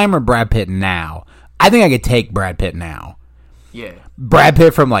prime or Brad Pitt now? I think I could take Brad Pitt now. Yeah. Brad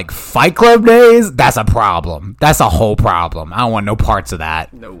Pitt from like Fight Club days, that's a problem. That's a whole problem. I don't want no parts of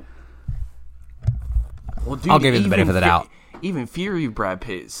that. No. Well, dude, I'll give you the benefit of the doubt. Even Fury Brad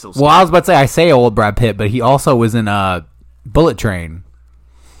Pitt is so Well, I was about to say old Brad Pitt, but he also was in Bullet Train.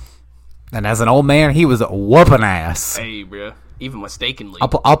 And as an old man, he was whooping ass. Hey, bro. Even mistakenly.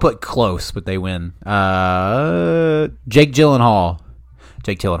 I'll put close, but they win. Jake Gyllenhaal.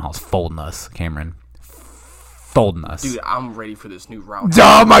 Jake Gyllenhaal's folding us, Cameron. Folding us. Dude, I'm ready for this new round.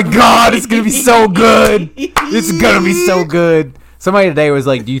 Oh my god, it's gonna be so good. It's gonna be so good. Somebody today was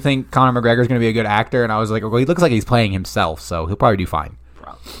like, do you think Conor McGregor's gonna be a good actor? And I was like, well, he looks like he's playing himself, so he'll probably do fine.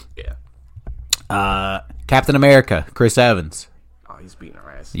 Probably. Yeah. Captain America, Chris Evans. Oh, he's beating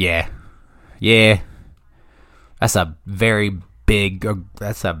our ass. Yeah. That's a very big.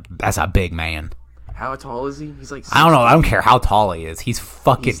 That's a big man. How tall is he? He's like... I don't know. I don't care how tall he is. He's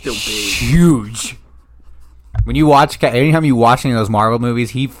fucking still big. huge. When you watch, anytime you watch any of those Marvel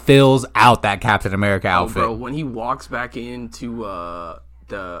movies, he fills out that Captain America outfit. Bro, when he walks back into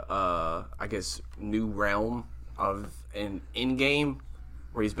the I guess new realm of an Endgame,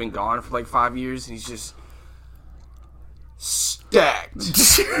 where he's been gone for like 5 years, and he's just stacked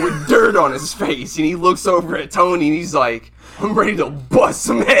with dirt on his face, and he looks over at Tony and he's like, I'm ready to bust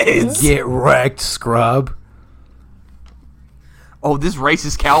some heads. Get wrecked, scrub. Oh, this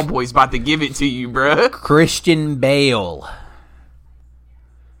racist cowboy's about to give it to you, bruh. Christian Bale.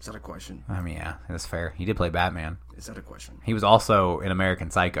 Is that a question? I mean, yeah, that's fair. He did play Batman. Is that a question? He was also in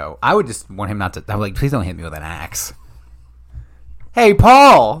American Psycho. I would just want him not to... I'm like, please don't hit me with an axe. Hey,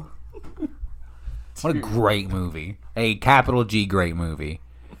 Paul! What a great movie. A capital G great movie.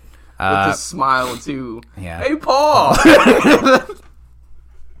 With a smile, too. Yeah. Hey, Paul!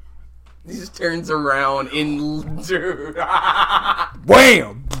 He just turns around and... Dude.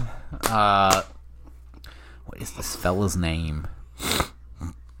 Wham! What is this fella's name?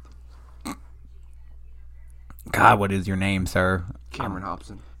 God, what is your name, sir? Cameron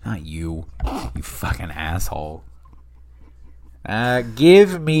Hobson. Not you. You fucking asshole.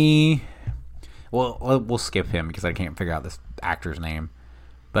 Give me... Well, we'll skip him because I can't figure out this actor's name.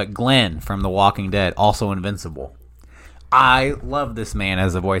 But Glenn from The Walking Dead, also Invincible. I love this man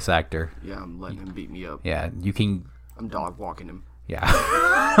as a voice actor. Yeah, I'm letting him beat me up. Yeah, you can... I'm dog walking him. Yeah.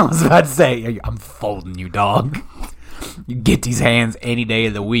 I was about to say, I'm folding you, dog. You get these hands any day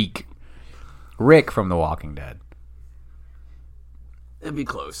of the week. Rick from The Walking Dead. It'd be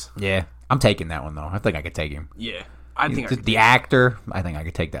close. Yeah. I'm taking that one, though. I think I could take him. Yeah. I think The actor, I think I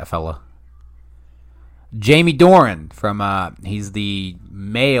could take that fella. Jamie Dornan from, he's the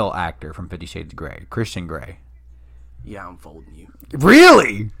male actor from 50 Shades of Grey. Christian Grey. Yeah, I'm folding you.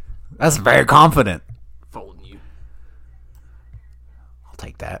 Really? That's very confident. Folding you. I'll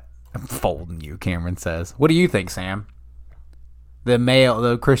take that. I'm folding you, Cameron says. What do you think, Sam?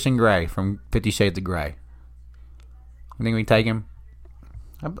 The Christian Grey from 50 Shades of Grey. You think we can take him?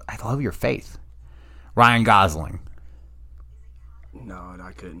 I love your faith. Ryan Gosling. No,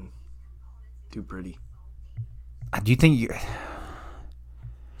 I couldn't. Too pretty. Do you think you?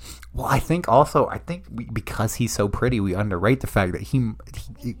 Well, I think because he's so pretty, we underrate the fact that he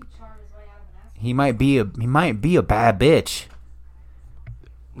might be a bad bitch.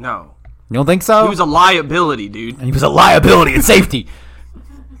 No. You don't think so? He was a liability, dude. He was a liability and safety.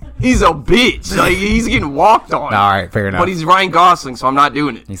 He's a bitch. Like, he's getting walked on. All right, fair enough. But he's Ryan Gosling, so I'm not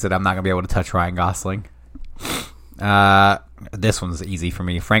doing it. He said, I'm not going to be able to touch Ryan Gosling. This one's easy for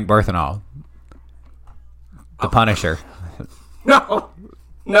me. Frank Berthenol. The Punisher. No.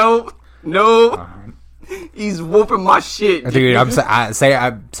 He's whooping my shit. Dude,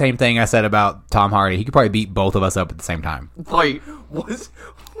 same thing I said about Tom Hardy. He could probably beat both of us up at the same time. Like, what's...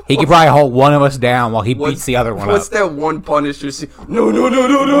 He could probably hold one of us down while he beats the other one up. What's that one Punisher scene? No.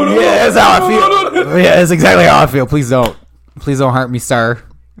 Yeah, that's how I feel. Yeah, that's exactly how I feel. Please don't hurt me, sir.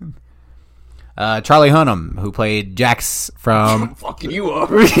 Charlie Hunnam, who played Jax from... I'm fucking you up.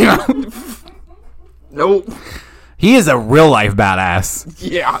 Nope. He is a real life badass.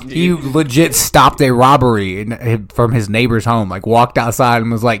 Yeah, dude. He legit stopped a robbery from his neighbor's home. Like, walked outside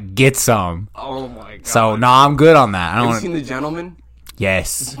and was like, get some. Oh, my God. So, I'm good on that. Have you seen The Gentleman?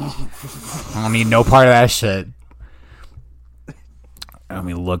 Yes. I don't need no part of that shit. Let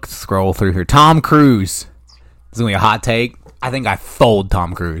me scroll through here. Tom Cruise. This is going to be a hot take. I think I fold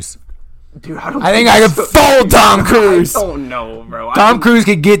Tom Cruise. Dude, I think I could fold Tom Cruise. I don't know, bro. Tom Cruise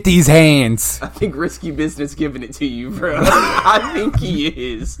could get these hands. I think Risky Business giving it to you, bro. I think he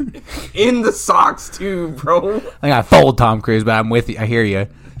is. In the socks, too, bro. I think I fold Tom Cruise, but I'm with you. I hear you.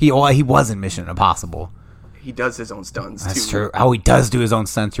 He was in Mission Impossible. He does his own stunts, That's too. true. Oh, he does do his own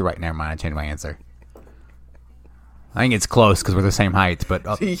stunts. You're right. Never mind. I changed my answer. I think it's close because we're the same height,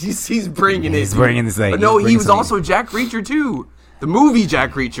 but... He's bringing it. He's bringing this thing. But no, he was also Jack Reacher, too. The movie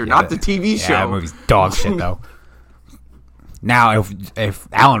Jack Reacher, not the TV show. Yeah, that movie's dog shit, though. Now, if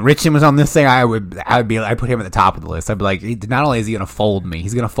Alan Ritchson was on this thing, I'd put him at the top of the list. I'd be like, not only is he going to fold me,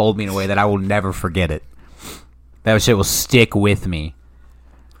 he's going to fold me in a way that I will never forget it. That shit will stick with me.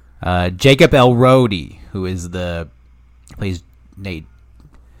 Jacob Elordi, who plays Nate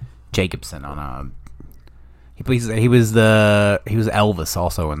Jacobson on he was Elvis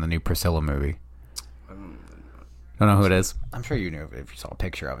also in the new Priscilla movie. Don't know who it is. I'm sure you knew if you saw a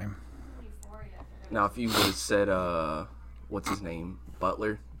picture of him. Now, if you would have said, what's his name?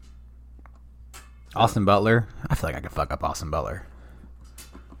 Butler? Austin Butler? I feel like I could fuck up Austin Butler.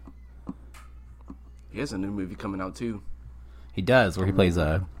 He has a new movie coming out, too. He does, where he plays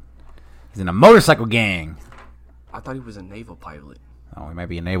he's in a motorcycle gang. I thought he was a naval pilot. Oh, he might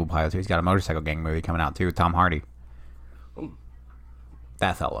be a naval pilot, too. He's got a motorcycle gang movie coming out, too, with Tom Hardy. Oh.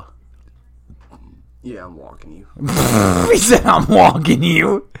 That fella. Yeah, I'm walking you. He said, I'm walking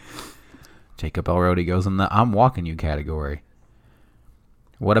you. Jacob Elordi goes in the I'm walking you category.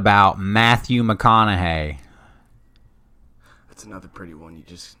 What about Matthew McConaughey? That's another pretty one. You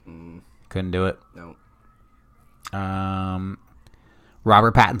just... Couldn't do it? No.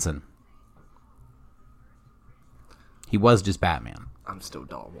 Robert Pattinson. He was just Batman. I'm still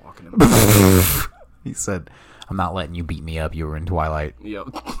dog walking him. He said, I'm not letting you beat me up. You were in Twilight. Yep.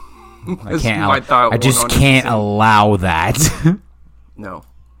 I just can't allow that. No.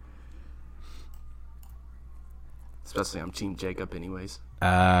 Especially I'm Team Jacob anyways.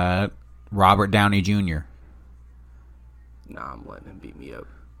 Robert Downey Jr. Nah, I'm letting him beat me up.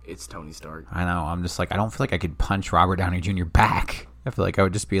 It's Tony Stark. I know. I'm just like, I don't feel like I could punch Robert Downey Jr. back. I feel like I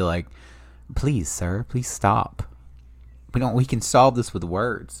would just be like, please, sir, please stop. We can solve this with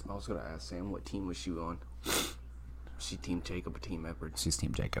words. I was going to ask Sam, what team was she on? Was she Team Jacob or Team Edwards? She's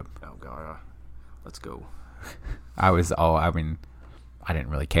Team Jacob. Oh, God. Let's go. I didn't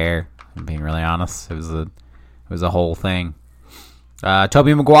really care. I'm being really honest. It was a whole thing.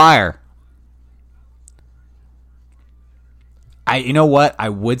 Tobey Maguire. You know what? I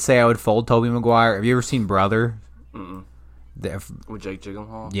would say I would fold Tobey Maguire. Have you ever seen Brother? Mm-mm. With Jake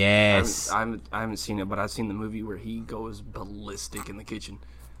Gyllenhaal? Yes. I haven't seen it, but I've seen the movie where he goes ballistic in the kitchen.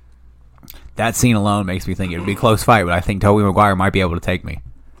 That scene alone makes me think it would be a close fight, but I think Tobey Maguire might be able to take me.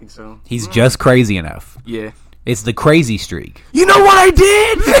 Think so? He's just crazy enough. Yeah. It's the crazy streak. You know what I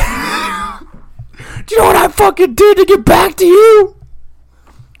did? Do you know what I fucking did to get back to you?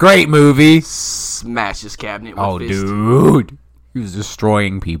 Great movie. Smash his cabinet with fist. Dude. He was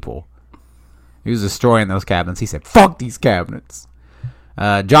destroying people. He was destroying those cabinets. He said, fuck these cabinets.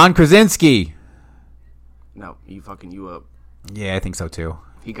 John Krasinski. No, he fucking you up. Yeah, I think so too.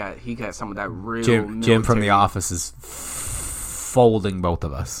 He got some of that real Jim from The Office is folding both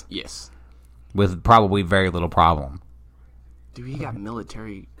of us. Yes. With probably very little problem. Dude, he got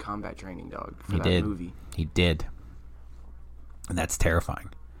military combat training, dog, for He that did. movie. He did. And that's terrifying.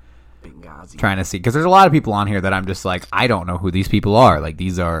 Benghazi. trying to see, because there's a lot of people on here that I'm just like, I don't know who these people are. Like,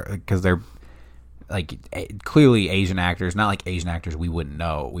 these are, because they're like clearly Asian actors, not like Asian actors we wouldn't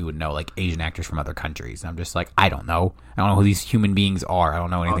know. We would know like Asian actors from other countries. And I'm just like, I don't know. I don't know who these human beings are. I don't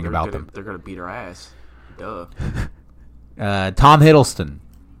know anything about them. They're gonna beat our ass. Duh. Tom Hiddleston,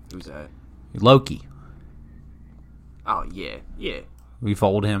 Who's that? Loki. Oh yeah. We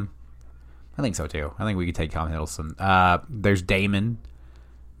fold him. I think so too. I think we could take Tom Hiddleston. There's Damon,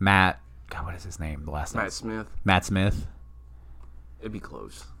 Matt. God, what is his name? The last name. Matt Smith. It'd be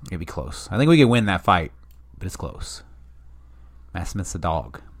close. It'd be close. I think we could win that fight, but it's close. Matt Smith's the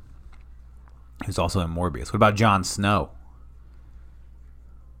dog. Who's also in Morbius. What about Jon Snow?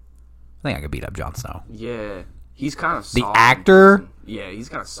 I think I could beat up Jon Snow. Yeah. He's kind of soft. The actor? Yeah, he's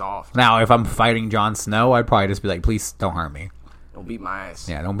kind of soft. Now, if I'm fighting Jon Snow, I'd probably just be like, please don't harm me. Don't beat my ass.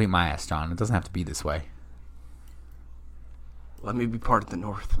 Yeah, don't beat my ass, John. It doesn't have to be this way. Let me be part of the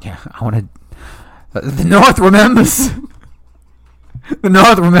North. Yeah, I want to... The North remembers. The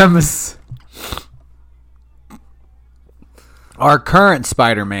North remembers. Our current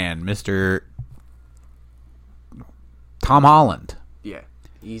Spider-Man, Mr. Tom Holland. Yeah,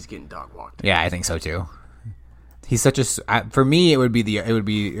 he's getting dog walked. Yeah, I think so too. He's such a... For me, it would be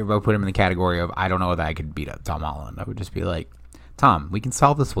if I put him in the category of, I don't know that I could beat up Tom Holland. I would just be like, Tom, we can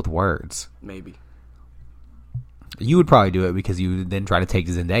solve this with words. Maybe. You would probably do it because you would then try to take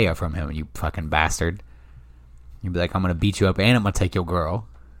Zendaya from him, you fucking bastard. You'd be like, I'm going to beat you up and I'm going to take your girl.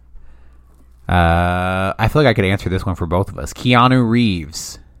 I feel like I could answer this one for both of us. Keanu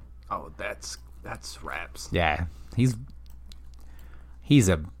Reeves. Oh, that's raps. Yeah. He's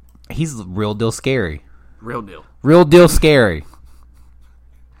real deal scary. Real deal. Real deal scary.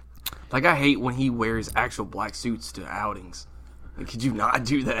 Like, I hate when he wears actual black suits to outings. Like, could you not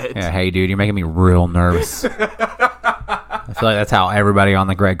do that? Yeah, hey, dude, you're making me real nervous. I feel like that's how everybody on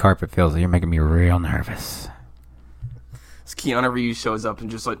the red carpet feels. You're making me real nervous. Keanu Reeves shows up in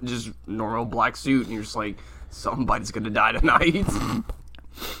just normal black suit, and you're just like, somebody's gonna die tonight.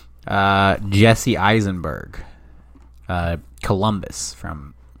 Jesse Eisenberg, Columbus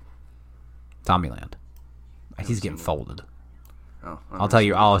from Zombieland. He's getting folded. Oh,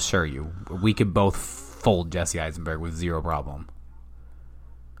 I'll assure you, we could both fold Jesse Eisenberg with zero problem.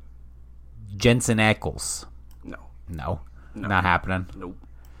 Jensen Ackles. No, not happening. Nope.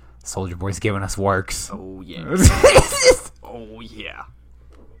 Soldier Boy's giving us works. Oh yeah. Oh yeah.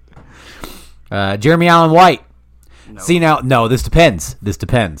 Jeremy Allen White. No. See now, no, this depends.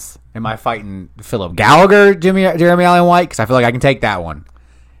 Am I fighting Philip Gallagher, Jeremy Allen White? Because I feel like I can take that one.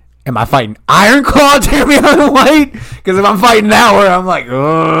 Am I fighting Iron Claw, Jeremy Allen White? Because if I'm fighting that one, I'm like,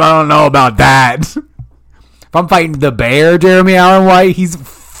 oh, I don't know about that. If I'm fighting the Bear, Jeremy Allen White, he's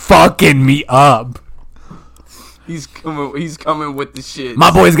fucking me up. He's coming with the shit. My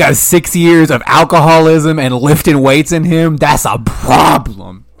boy's got 6 years of alcoholism and lifting weights in him. That's a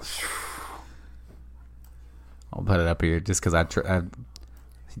problem. I'll put it up here just because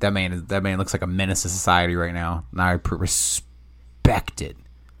that man looks like a menace to society right now. And I respect it.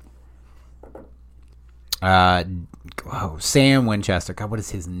 Sam Winchester. God, what is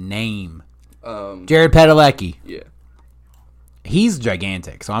his name? Jared Padalecki. Yeah. He's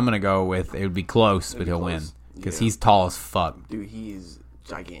gigantic, so I'm gonna go with it would be close, but he'll win because he's tall as fuck. Dude, he is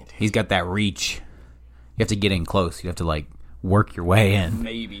gigantic. He's got that reach. You have to get in close. You have to like work your way in.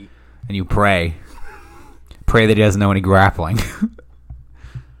 Maybe. And you pray that he doesn't know any grappling.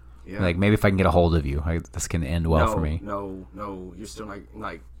 Yeah. Like maybe if I can get a hold of you, this can end well for me. No, you're still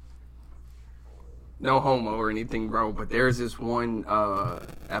like no homo or anything, bro. But there's this one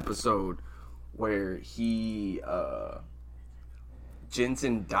episode where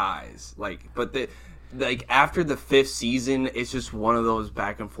Jensen dies. After the 5th season, it's just one of those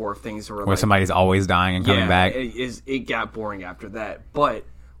back and forth things where somebody's always dying and coming back. It got boring after that. But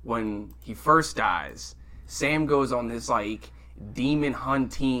when he first dies, Sam goes on this demon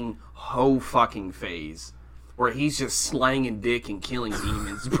hunting hoe fucking phase where he's just slanging dick and killing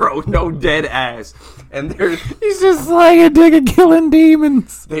demons, bro. No dead ass. And he's just slanging dick and killing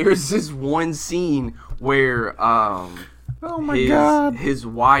demons. There's this one scene where oh my god, his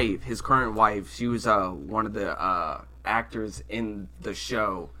current wife, she was one of the actors in the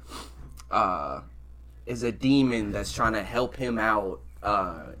show, is a demon that's trying to help him out,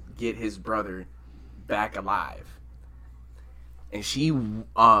 get his brother back alive. And she,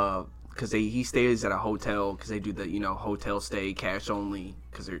 because he stays at a hotel, because they do the hotel stay cash only,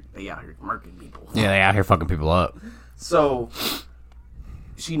 because they out here murking people. Yeah, they out here fucking people up. So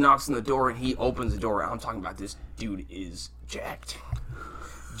she knocks on the door and he opens the door. I'm talking about this dude is jacked.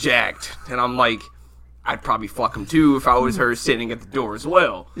 And I'm like, I'd probably fuck him too if I was her sitting at the door as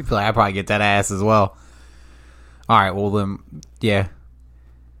well. You feel like I'd probably get that ass as well. All right, well then, yeah.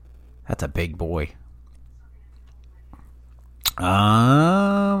 That's a big boy.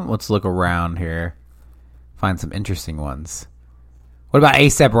 Let's look around here. Find some interesting ones. What about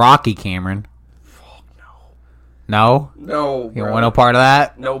A$AP Rocky, Cameron? Fuck no. No? No, You don't want no part of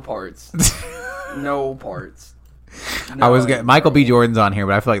that? No parts. No parts. I was getting Michael B. Jordan's on here,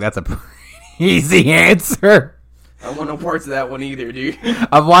 but I feel like that's a pretty easy answer. I don't want no parts of that one either, dude.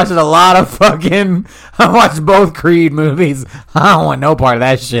 I've watched a lot of fucking... I watched both Creed movies. I don't want no part of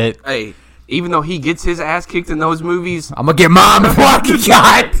that shit. Hey, even though he gets his ass kicked in those movies... I'm gonna get mine before I get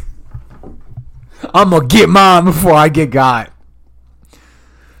got. I'm gonna get mine before I get got.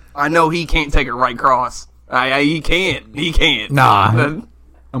 I know he can't take a right cross. He can't. He can't. Nah.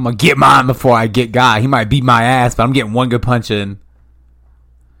 I'm gonna get mine before I get got. He might beat my ass, but I'm getting one good punch in.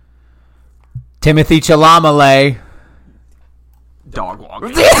 Timothy Chalamet. Dog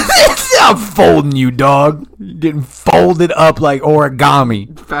walking. I'm folding you, dog. You're getting folded up like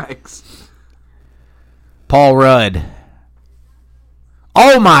origami. Facts. Paul Rudd.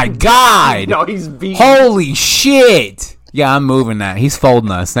 Oh my god. No, he's beating. Holy shit. Yeah, I'm moving that. He's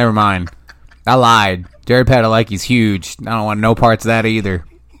folding us. Never mind. I lied. Jared Padalecki's huge. I don't want no parts of that either.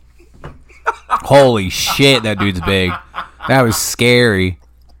 Holy shit, that dude's big. That was scary.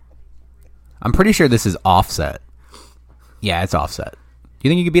 I'm pretty sure this is Offset. Yeah, it's Offset. You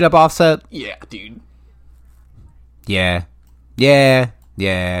think you could beat up Offset? Yeah, dude. Yeah. Yeah.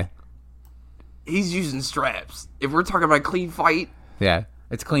 Yeah. He's using straps. If we're talking about a clean fight... Yeah.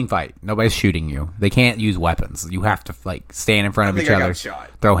 It's a clean fight. Nobody's shooting you. They can't use weapons. You have to like stand in front of each other. I got a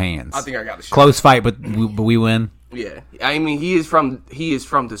shot. Throw hands. I think I got a shot. Close fight, but we win. Yeah, I mean he is from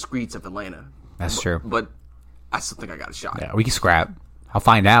the streets of Atlanta. That's true. But I still think I got a shot. Yeah, we can scrap. I'll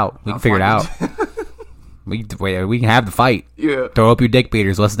find out. We can figure it out. we can have the fight. Yeah. Throw up your dick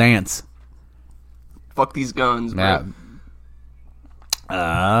beaters. Let's dance. Fuck these guns, bro.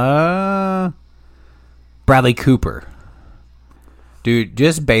 Yeah. Bradley Cooper. Dude,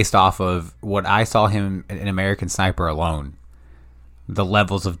 just based off of what I saw him in American Sniper alone, the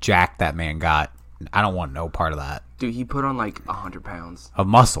levels of jack that man got, I don't want no part of that. Dude, he put on like 100 pounds. Of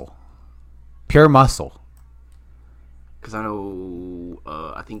muscle. Pure muscle. Because I know,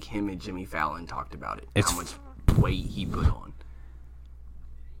 I think him and Jimmy Fallon talked about it. How much weight he put on.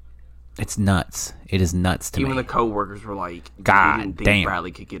 It's nuts. It is nuts to me. Even the co-workers were like, God they didn't think damn.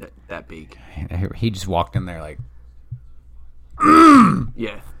 Bradley could get it that big. He just walked in there like...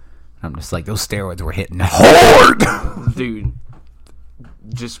 Yeah. I'm just like, those steroids were hitting hard. Dude.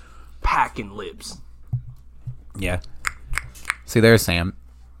 Just packing lips. Yeah. See, there's Sam.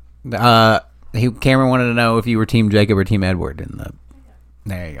 Cameron wanted to know if you were Team Jacob or Team Edward.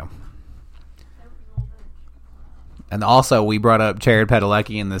 There you go. And also, we brought up Jared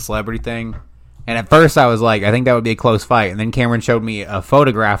Padalecki in the celebrity thing. And at first, I was like, I think that would be a close fight. And then Cameron showed me a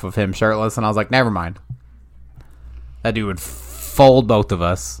photograph of him shirtless, and I was like, never mind. That dude would fold both of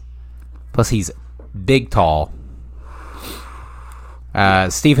us. Plus, he's big, tall.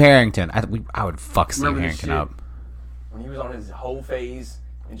 Steve Harrington. I would fuck Steve Harrington up. When he was on his whole phase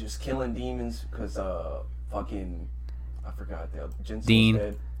and just killing demons because fucking I forgot Jensen Dean. was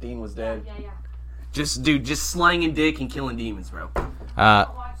dead. Dean was dead. Yeah. Just slanging dick and killing demons, bro.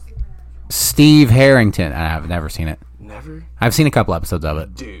 I'll watch Supernatural. Steve Harrington. I've never seen it. Never, I've seen a couple episodes of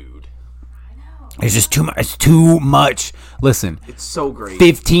it. dude. I know. It's just too much. It's too much. Listen, It's so great.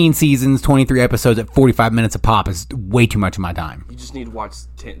 15 seasons, 23 episodes at 45 minutes a pop is way too much of my time. You just need to watch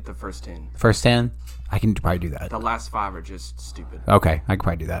the first 10. First 10, I can probably do that. The last 5 are just stupid. Okay, I can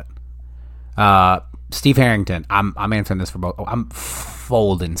probably do that. Steve Harrington. I'm answering this for both. I'm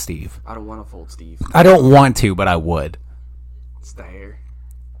folding Steve. I don't want to fold Steve. I don't want to, but I would. It's the hair.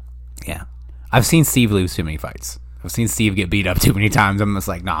 Yeah. I've seen Steve lose too many fights. I've seen Steve get beat up too many times. I'm just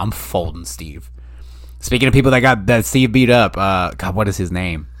like, nah, I'm folding Steve. Speaking of people that got that Steve beat up, God, what is his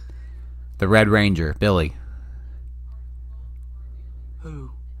name? The Red Ranger, Billy.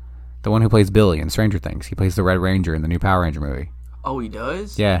 Who? The one who plays Billy in Stranger Things. He plays the Red Ranger in the new Power Ranger movie. Oh, he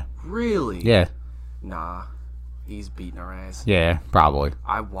does? Yeah. Really? Yeah. Nah. He's beating our ass. Yeah, probably.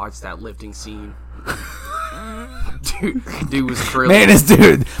 I watched that lifting scene. dude was grilling. Man's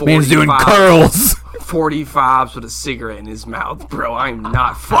doing curls. 45s with a cigarette in his mouth, bro. I'm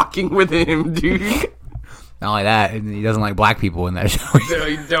not fucking with him, dude. Not only that, he doesn't like black people in that show. No,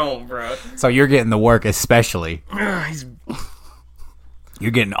 you don't, bro. So you're getting the work especially.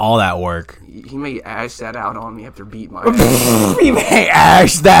 You're getting all that work. He may ash that out on me after beating my He may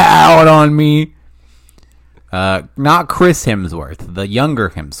ash that out on me. Not Chris Hemsworth, the younger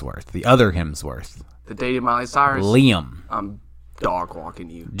Hemsworth, the other Hemsworth. The dated Miley Cyrus. Liam. I'm dog walking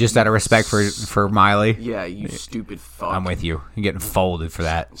you. Just out of respect for Miley. Yeah, you stupid fuck. I'm with you. You're getting folded for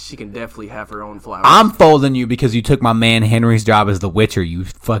that. She can definitely have her own flowers. I'm folding you because you took my man Henry's job as the Witcher, you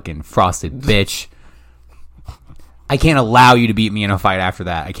fucking frosted bitch. I can't allow you to beat me in a fight after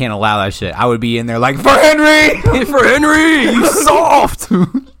that. I can't allow that shit. I would be in there like, for Henry! For Henry! You soft!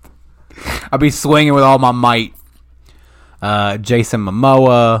 I'd be swinging with all my might. Jason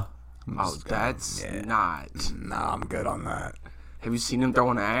Momoa. Oh, that's not. Nah, I'm good on that. Have you seen him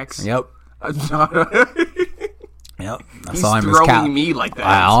throw an axe? Yep. He's Yep. I saw him as throwing me like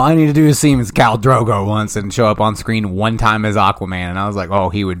that. All I need to do is see him as Khal Drogo once and show up on screen one time as Aquaman, and I was like, oh,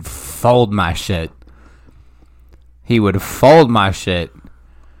 he would fold my shit. He would fold my shit.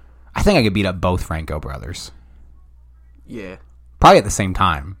 I think I could beat up both Franco brothers. Yeah. Probably at the same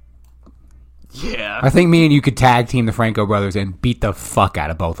time. Yeah. I think me and you could tag team the Franco brothers and beat the fuck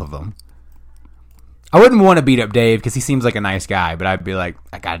out of both of them. I wouldn't want to beat up Dave because he seems like a nice guy, but I'd be like,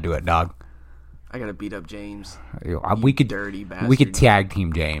 I gotta do it, dog. I gotta beat up James. We could dirty bastard. We could tag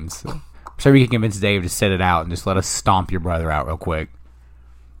team James. I'm sure we could convince Dave to sit it out and just let us stomp your brother out real quick.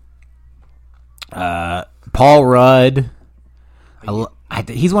 Paul Rudd.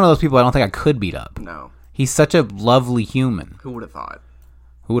 He's one of those people I don't think I could beat up. No. He's such a lovely human. Who would have thought?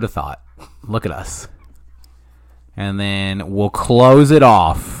 Who would have thought? Look at us. And then we'll close it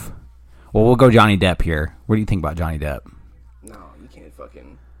off. Well, we'll go Johnny Depp here. What do you think about Johnny Depp? No, you can't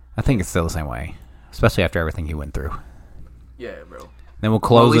fucking... I think it's still the same way. Especially after everything he went through. Yeah, bro. Then we'll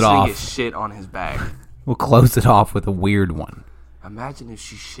close it off. Get shit on his back. We'll close it off with a weird one. Imagine if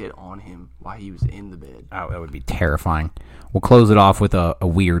she shit on him while he was in the bed. Oh, that would be terrifying. We'll close it off with a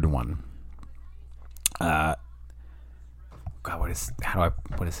weird one. God, what is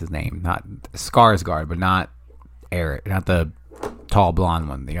his name? Not Skarsgård, but not Eric, not the tall blonde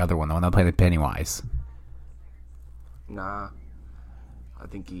one. The other one, the one that played the Pennywise. Nah, I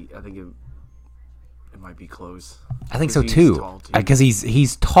think it might be close. I think so too. Because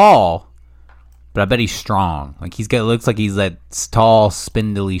he's tall, but I bet he's strong. Like looks like he's that tall,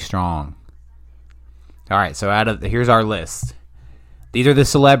 spindly strong. All right, so here's our list. These are the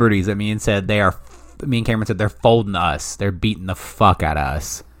celebrities that me and Cameron said they're folding us. They're beating the fuck out of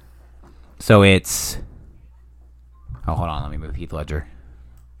us. So it's... Oh, hold on. Let me move Heath Ledger.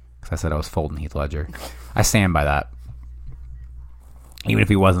 Because I said I was folding Heath Ledger. I stand by that. Even if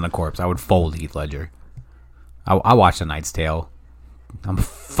he wasn't a corpse, I would fold Heath Ledger. I watched A Knight's Tale. I'm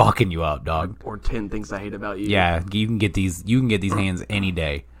fucking you up, dog. Or 10 Things I Hate About You. Yeah, you can get these hands any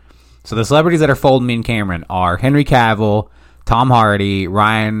day. So the celebrities that are folding me and Cameron are Henry Cavill, Tom Hardy,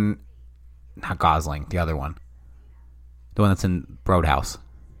 Ryan... Not Gosling, the other one. The one that's in Roadhouse.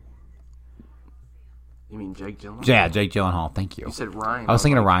 You mean Jake Gyllenhaal? Yeah, Jake Gyllenhaal. Thank you. You said Ryan. I was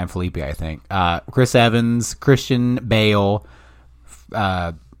thinking of Ryan Felipe, I think. Chris Evans, Christian Bale,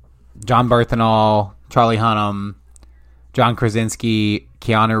 John Berthenol, Charlie Hunnam, John Krasinski,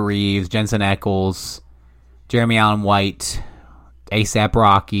 Keanu Reeves, Jensen Ackles, Jeremy Allen White, A$AP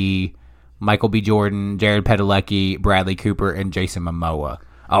Rocky, Michael B. Jordan, Jared Padalecki, Bradley Cooper, and Jason Momoa.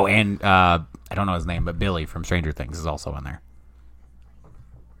 Oh, and I don't know his name, but Billy from Stranger Things is also in there.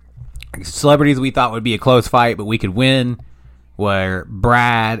 Celebrities we thought would be a close fight, but we could win, were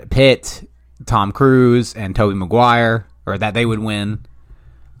Brad Pitt, Tom Cruise, and Tobey Maguire, or that they would win.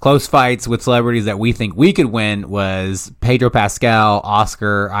 Close fights with celebrities that we think we could win was Pedro Pascal,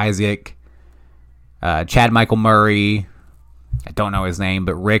 Oscar Isaac, Chad Michael Murray, I don't know his name,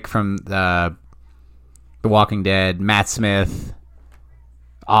 but Rick from The Walking Dead, Matt Smith,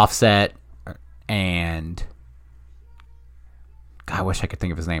 Offset, and God, I wish I could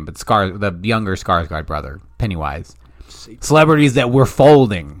think of his name, but the younger Skarsgård brother, Pennywise. Celebrities that we're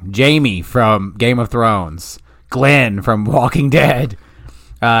folding: Jamie from Game of Thrones, Glenn from Walking Dead,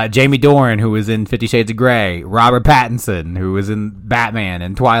 Jamie Dornan, who was in 50 Shades of Grey, Robert Pattinson, who was in Batman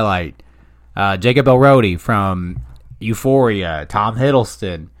and Twilight, Jacob Elordi from Euphoria, Tom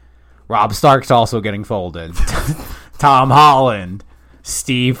Hiddleston, Rob Stark's also getting folded, Tom Holland,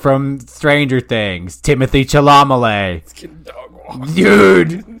 Steve from Stranger Things, Timothy Chalamet.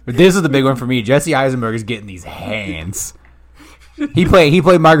 Dude, this is the big one for me. Jesse Eisenberg is getting these hands. He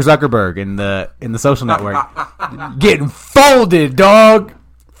played Mark Zuckerberg in the Social Network. Getting folded, dog.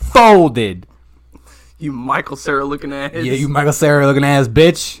 Folded. You Michael Cera looking ass. Yeah, you Michael Cera looking ass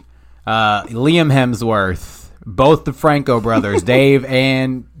bitch. Liam Hemsworth, both the Franco brothers, Dave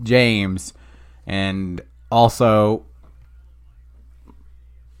and James, and also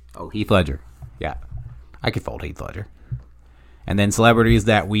Heath Ledger. Yeah, I could fold Heath Ledger. And then celebrities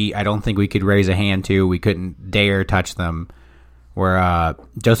that I don't think we could raise a hand to, we couldn't dare touch them, were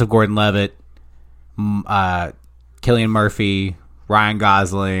Joseph Gordon-Levitt, Cillian Murphy, Ryan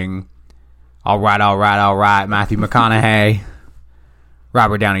Gosling, all right, Matthew McConaughey,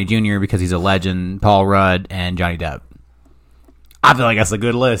 Robert Downey Jr. because he's a legend, Paul Rudd, and Johnny Depp. I feel like that's a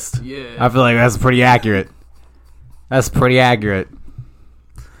good list. Yeah. I feel like that's pretty accurate. That's pretty accurate.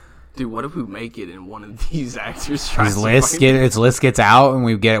 Dude, what if we make it and one of these actors tries Its list gets out and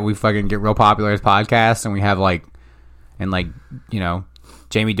we fucking get real popular as podcasts, and we have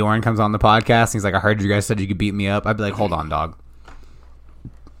Jamie Dornan comes on the podcast and he's like, I heard you guys said you could beat me up. I'd be like, hold on, dog.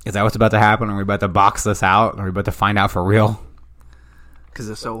 Is that what's about to happen? Are we about to box this out? Are we about to find out for real? Because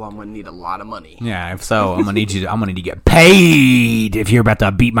if so, I'm gonna need a lot of money. Yeah, if so, I'm gonna need to get paid if you're about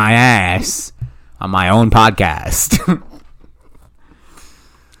to beat my ass on my own podcast.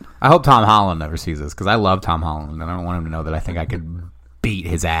 I hope Tom Holland never sees this, because I love Tom Holland and I don't want him to know that I think I could beat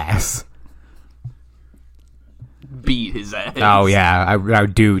his ass. Beat his ass. Oh yeah, I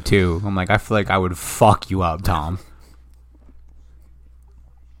do too. I'm like, I feel like I would fuck you up, Tom.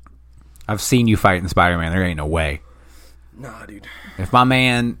 I've seen you fight in Spider-Man. There ain't no way. Nah, dude. If my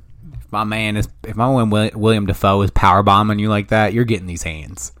man William Dafoe is powerbombing you like that, you're getting these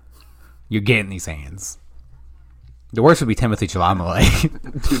hands. You're getting these hands. The worst would be Timothy Chalamet.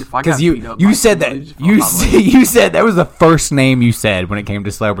 Dude, if I got because beat up you by said that you said that was the first name you said when it came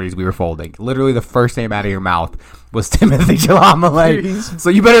to celebrities we were folding. Literally, the first name out of your mouth was Timothy Chalamet. So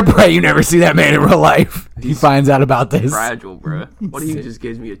you better pray you never see that man in real life. He finds out about this. Fragile, bro. What if he just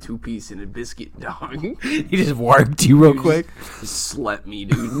gives me a 2-piece and a biscuit, dog? He just worked you real quick. Just slept me,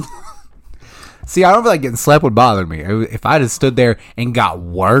 dude. See, I don't feel like getting slept would bother me. If I just stood there and got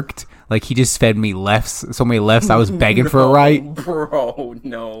worked. Like, he just fed me lefts, so many lefts, I was begging for a right. Bro,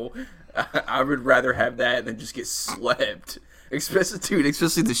 no. I would rather have that than just get slept. Especially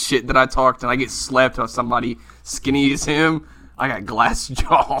the shit that I talked and I get slept on somebody skinny as him. I got glass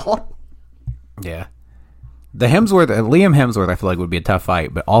jaw. Yeah. Liam Hemsworth, I feel like would be a tough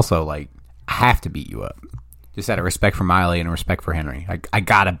fight, but also, like, I have to beat you up. Just out of respect for Miley and respect for Henry. I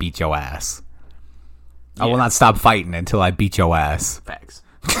gotta beat your ass. Yeah. I will not stop fighting until I beat your ass. Facts.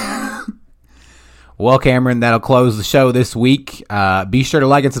 Well, Cameron, that'll close the show this week. Be sure to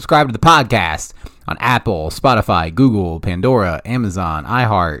like and subscribe to the podcast on Apple, Spotify, Google, Pandora, Amazon,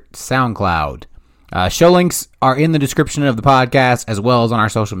 iHeart, SoundCloud. Show links are in the description of the podcast, as well as on our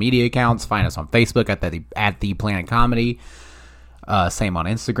social media accounts. Find us on Facebook at the Planet Comedy. Same on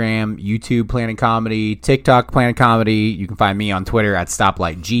Instagram, YouTube, Planet Comedy, TikTok, Planet Comedy. You can find me on Twitter at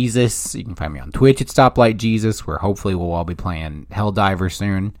Stoplight Jesus. You can find me on Twitch at Stoplight Jesus, where hopefully we'll all be playing Helldivers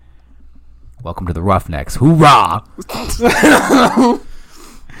soon. Welcome to the Roughnecks. Hoorah!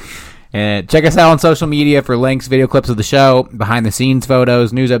 And check us out on social media for links, video clips of the show, behind-the-scenes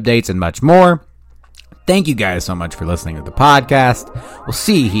photos, news updates, and much more. Thank you guys so much for listening to the podcast. We'll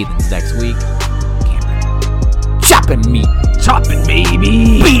see you heathens next week. Chopping meat. Chopping,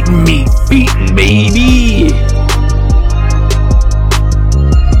 baby. Beating meat. Beating, baby.